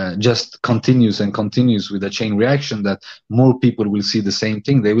continues and continues with a chain reaction, that more people will see the same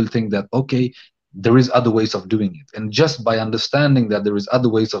thing. They will think that, okay, there is other ways of doing it. And just by understanding that there is other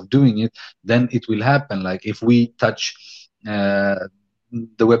ways of doing it, then it will happen. Like if we touch the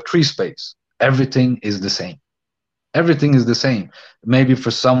Web3 space, everything is the same. Everything is the same. Maybe for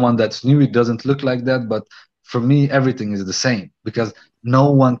someone that's new, it doesn't look like that, but for me, everything is the same, because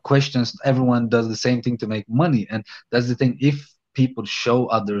no one questions. Everyone does the same thing to make money. And that's the thing. If people show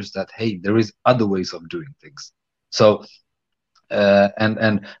others that, hey, there is other ways of doing things. So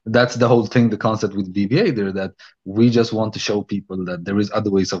and that's the whole thing, the concept with BBA there, that we just want to show people that there is other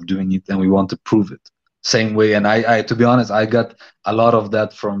ways of doing it, and we want to prove it same way. And I to be honest, I got a lot of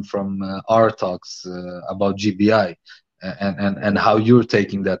that from our talks about GBI, and how you're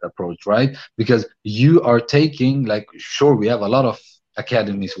taking that approach, right? Because you are taking, like, sure, we have a lot of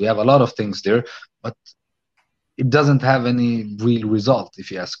academies, we have a lot of things there, but it doesn't have any real result,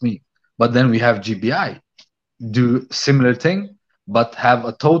 if you ask me. But then we have GBI do similar thing, but have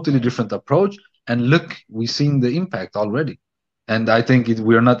a totally different approach, and look, we've seen the impact already. And I think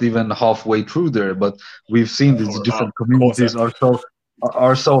we're not even halfway through there, but we've seen these different communities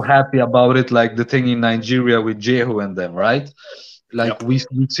are so happy about it, like the thing in Nigeria with Jehu and them, right? Like, yep. We've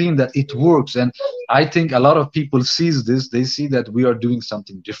seen that it works, and I think a lot of people sees this, they see that we are doing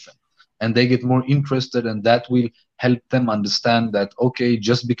something different, and they get more interested, and that will help them understand that, okay,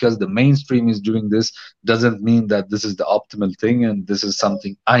 just because the mainstream is doing this doesn't mean that this is the optimal thing, and this is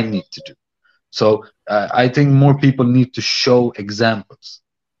something I need to do. So I think more people need to show examples,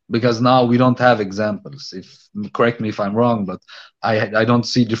 because now we don't have examples. Correct me if I'm wrong, but I don't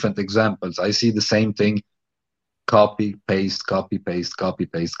see different examples. I see the same thing, copy, paste, copy, paste, copy,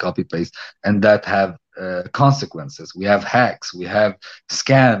 paste, copy, paste, and that have consequences. We have hacks, we have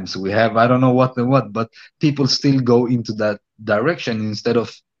scams, we have I don't know what and what, but people still go into that direction instead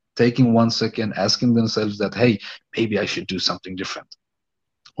of taking 1 second, asking themselves that, hey, maybe I should do something different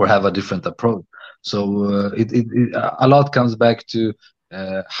or have a different approach. So a lot comes back to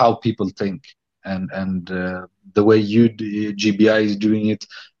how people think, and the way GBI is doing it,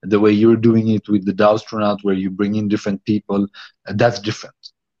 the way you're doing it with the DAOstronaut, where you bring in different people, that's different.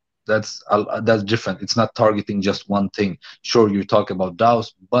 That's different. It's not targeting just one thing. Sure, you talk about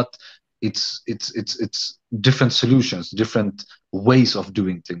DAOs, but it's different solutions, different ways of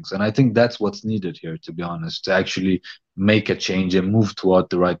doing things. And I think that's what's needed here, to be honest, to actually make a change and move toward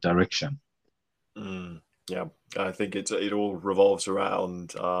the right direction. Yeah, I think it all revolves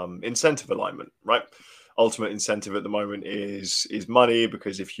around incentive alignment, right? Ultimate incentive at the moment is money,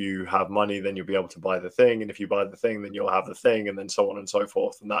 because if you have money, then you'll be able to buy the thing, and if you buy the thing, then you'll have the thing, and then so on and so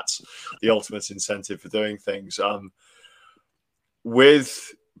forth. And that's the ultimate incentive for doing things.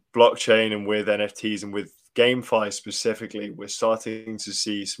 With blockchain and with NFTs and with GameFi specifically, we're starting to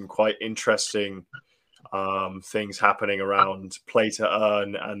see some quite interesting things happening around play to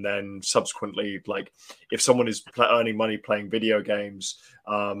earn, and then subsequently, like if someone is earning money playing video games,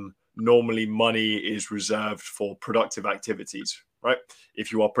 normally money is reserved for productive activities, right?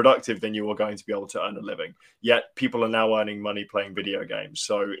 If you are productive, then you are going to be able to earn a living. Yet people are now earning money playing video games.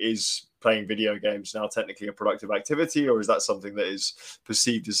 So is playing video games now technically a productive activity, or is that something that is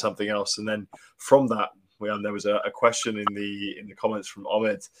perceived as something else? And then from that, there was a question in the comments from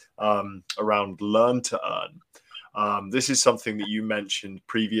Ahmed around learn to earn. This is something that you mentioned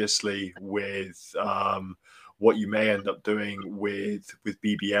previously with what you may end up doing with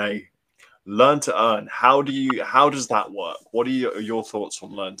BBA. Learn to earn. How does that work? What are your thoughts on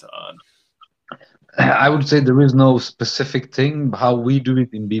learn to earn? I would say there is no specific thing. How we do it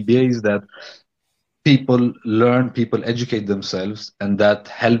in BBA is that people learn, people educate themselves, and that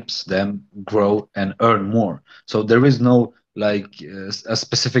helps them grow and earn more. So there is no like a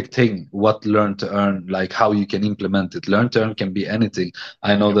specific thing what learn to earn, like how you can implement it. Learn to earn can be anything.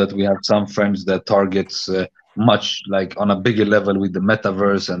 I know that we have some friends that targets much like on a bigger level with the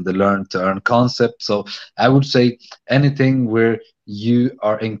metaverse and the learn to earn concept. So I would say anything where you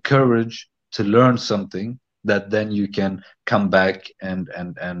are encouraged to learn something that then you can come back and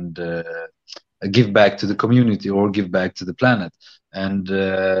give back to the community or give back to the planet. And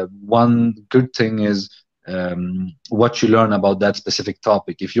one good thing is what you learn about that specific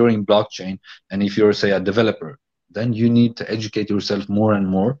topic. If you're in blockchain and if you're, say, a developer, then you need to educate yourself more and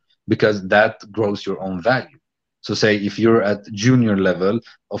more, because that grows your own value. So say if you're at junior level,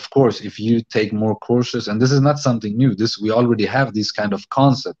 of course, if you take more courses, and this is not something new, this we already have this kind of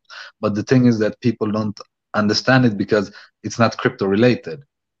concept, but the thing is that people don't understand it because it's not crypto related.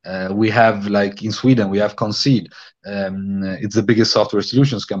 We have, like in Sweden, we have Concede. It's the biggest software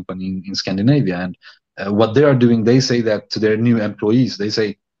solutions company in Scandinavia. And what they are doing, they say that to their new employees, they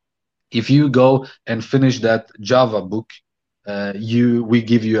say, if you go and finish that Java book, we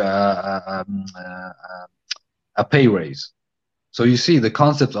give you a pay raise. So you see, the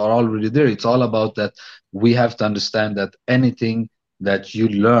concepts are already there. It's all about that we have to understand that anything that you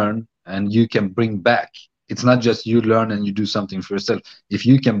learn and you can bring back, it's not just you learn and you do something for yourself. If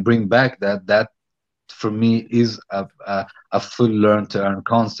you can bring back that for me is a full learn to earn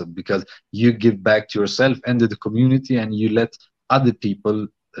concept, because you give back to yourself and to the community, and you let other people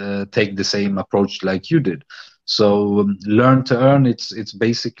take the same approach like you did. So learn to earn, it's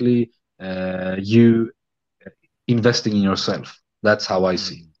basically you investing in yourself. That's how I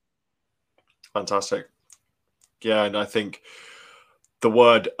see. Fantastic. Yeah, and I think the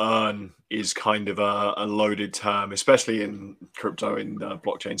word earn is kind of a loaded term, especially in crypto, in the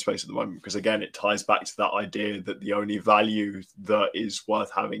blockchain space at the moment, because again, it ties back to that idea that the only value that is worth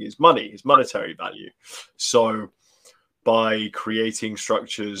having is money, is monetary value. So by creating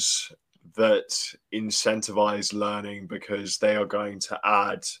structures that incentivize learning because they are going to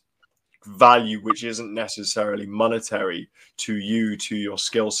add value which isn't necessarily monetary to you, to your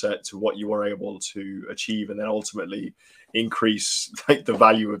skill set, to what you are able to achieve, and then ultimately increase like the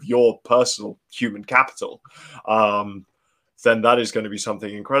value of your personal human capital, then that is going to be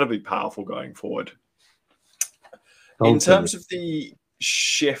something incredibly powerful going forward. Totally. In terms of the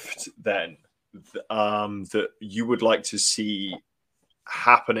shift then that you would like to see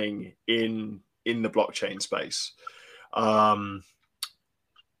happening in the blockchain space,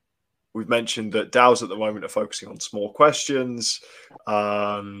 we've mentioned that DAOs at the moment are focusing on small questions.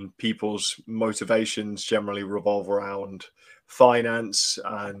 People's motivations generally revolve around finance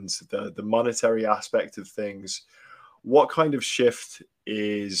and the monetary aspect of things. What kind of shift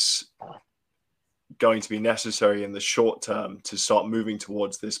is going to be necessary in the short term to start moving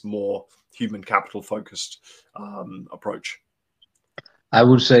towards this more human capital focused approach? I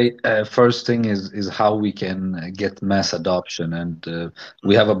would say first thing is how we can get mass adoption, and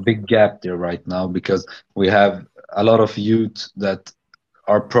we have a big gap there right now, because we have a lot of youth that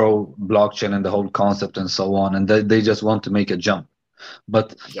are pro blockchain and the whole concept and so on, and they just want to make a jump,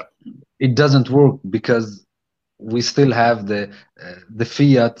 but it doesn't work because we still have the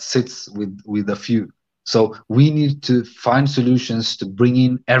fiat sits with a few. So we need to find solutions to bring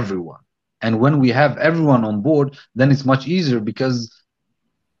in everyone. And when we have everyone on board, then it's much easier, because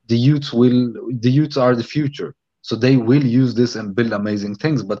the youths are the future, so they will use this and build amazing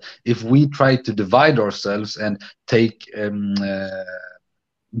things. But if we try to divide ourselves and take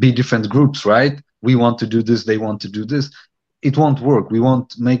be different groups, right? We want to do this, they want to do this, it won't work. We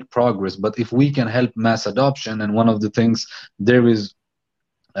won't make progress. But if we can help mass adoption, and one of the things there is,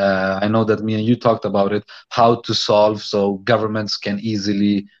 I know that me and you talked about it, how to solve so governments can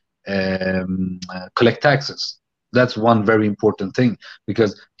easily collect taxes. That's one very important thing,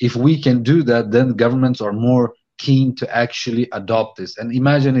 because if we can do that, then governments are more keen to actually adopt this. And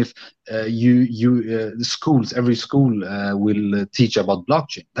imagine if the schools, every school will teach about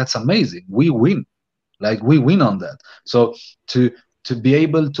blockchain. That's amazing. We win. Like, we win on that. So to be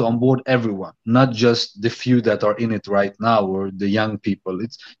able to onboard everyone, not just the few that are in it right now or the young people,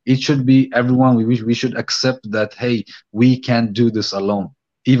 it should be everyone. We should accept that, hey, we can't do this alone.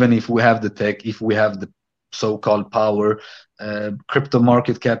 Even if we have the tech, if we have the so-called power, crypto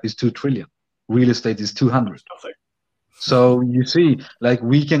market cap is 2 trillion, real estate is 200. So you see, like,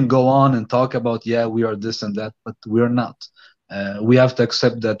 we can go on and talk about, yeah, we are this and that, but we're not. We have to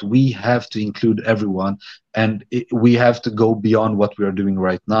accept that we have to include everyone, and we have to go beyond what we are doing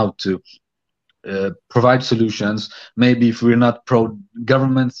right now to provide solutions. Maybe if we're not pro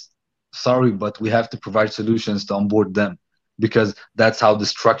governments, sorry, but we have to provide solutions to onboard them, because that's how the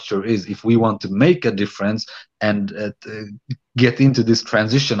structure is. If we want to make a difference and get into this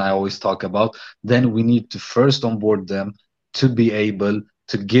transition I always talk about, then we need to first onboard them to be able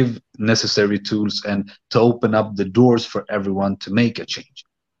to give necessary tools and to open up the doors for everyone to make a change.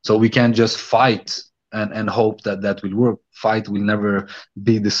 So we can't just fight and hope that that will work. Fight will never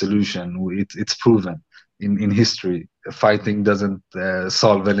be the solution. It's proven in history. Fighting doesn't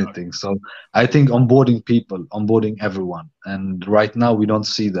solve anything. So I think onboarding people, onboarding everyone. And right now we don't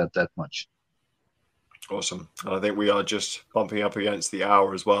see that much. Awesome. And I think we are just bumping up against the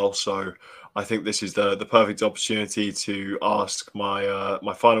hour as well. So I think this is the perfect opportunity to ask my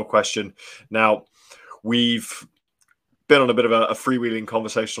my final question. Now, we've been on a bit of a freewheeling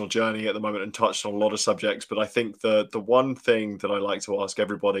conversational journey at the moment and touched on a lot of subjects, but I think the one thing that I like to ask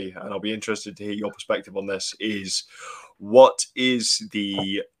everybody, and I'll be interested to hear your perspective on this, is what is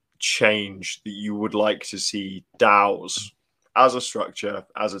the change that you would like to see DAOs as a structure,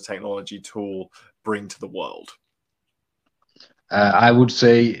 as a technology tool, bring to the world? I would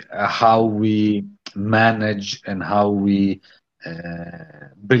say how we manage and how we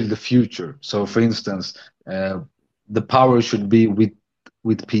build the future. So, for instance, the power should be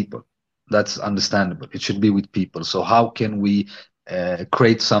with people. That's understandable. It should be with people. So how can we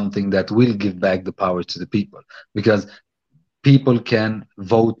create something that will give back the power to the people? Because people can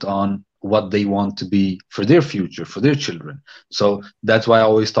vote on what they want to be for their future, for their children. So that's why I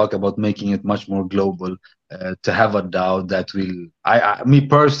always talk about making it much more global, to have a DAO that will, me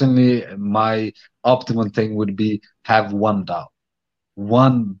personally, my optimal thing would be have one DAO,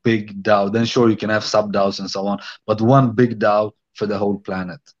 one big DAO. Then sure, you can have sub DAOs and so on, but one big DAO for the whole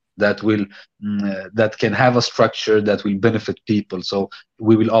planet that will that can have a structure that will benefit people. So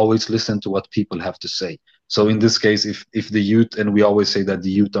we will always listen to what people have to say. So in this case, if the youth, and we always say that the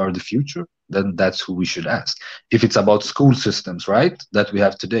youth are the future, then that's who we should ask. If it's about school systems, right, that we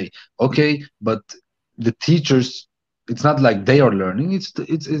have today, okay, but the teachers, it's not like they are learning, it's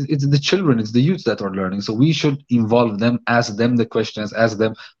the children, it's the youth that are learning. So we should involve them, ask them the questions, ask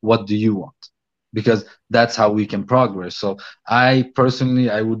them, what do you want? Because that's how we can progress. So I personally,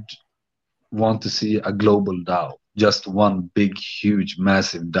 I would want to see a global DAO, just one big, huge,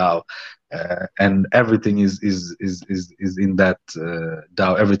 massive DAO, and everything is in that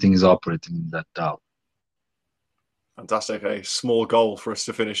DAO. Everything is operating in that DAO. Fantastic. A small goal for us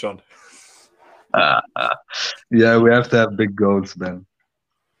to finish on. Yeah, we have to have big goals, man.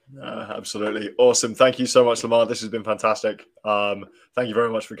 Absolutely. Awesome. Thank you so much, Lamar. This has been fantastic. Thank you very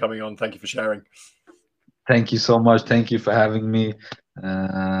much for coming on. Thank you for sharing. Thank you so much. Thank you for having me.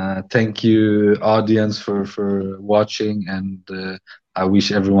 Thank you, audience, for watching, and I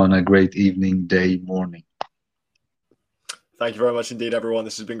wish everyone a great evening, day, morning. Thank you very much indeed, everyone.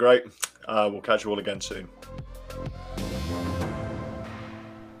 This has been great. We'll catch you all again soon.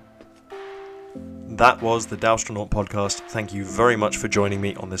 That was the DAOstronaut podcast. Thank you very much for joining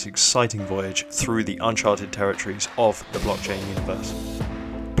me on this exciting voyage through the uncharted territories of the blockchain universe.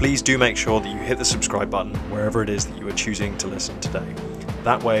 Please do make sure that you hit the subscribe button wherever it is that you are choosing to listen today.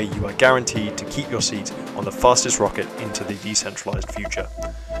 That way you are guaranteed to keep your seat on the fastest rocket into the decentralized future.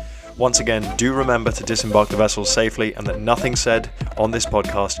 Once again, do remember to disembark the vessel safely, and that nothing said on this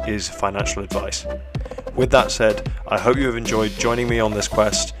podcast is financial advice. With that said, I hope you have enjoyed joining me on this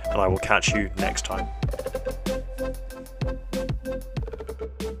quest, and I will catch you next time.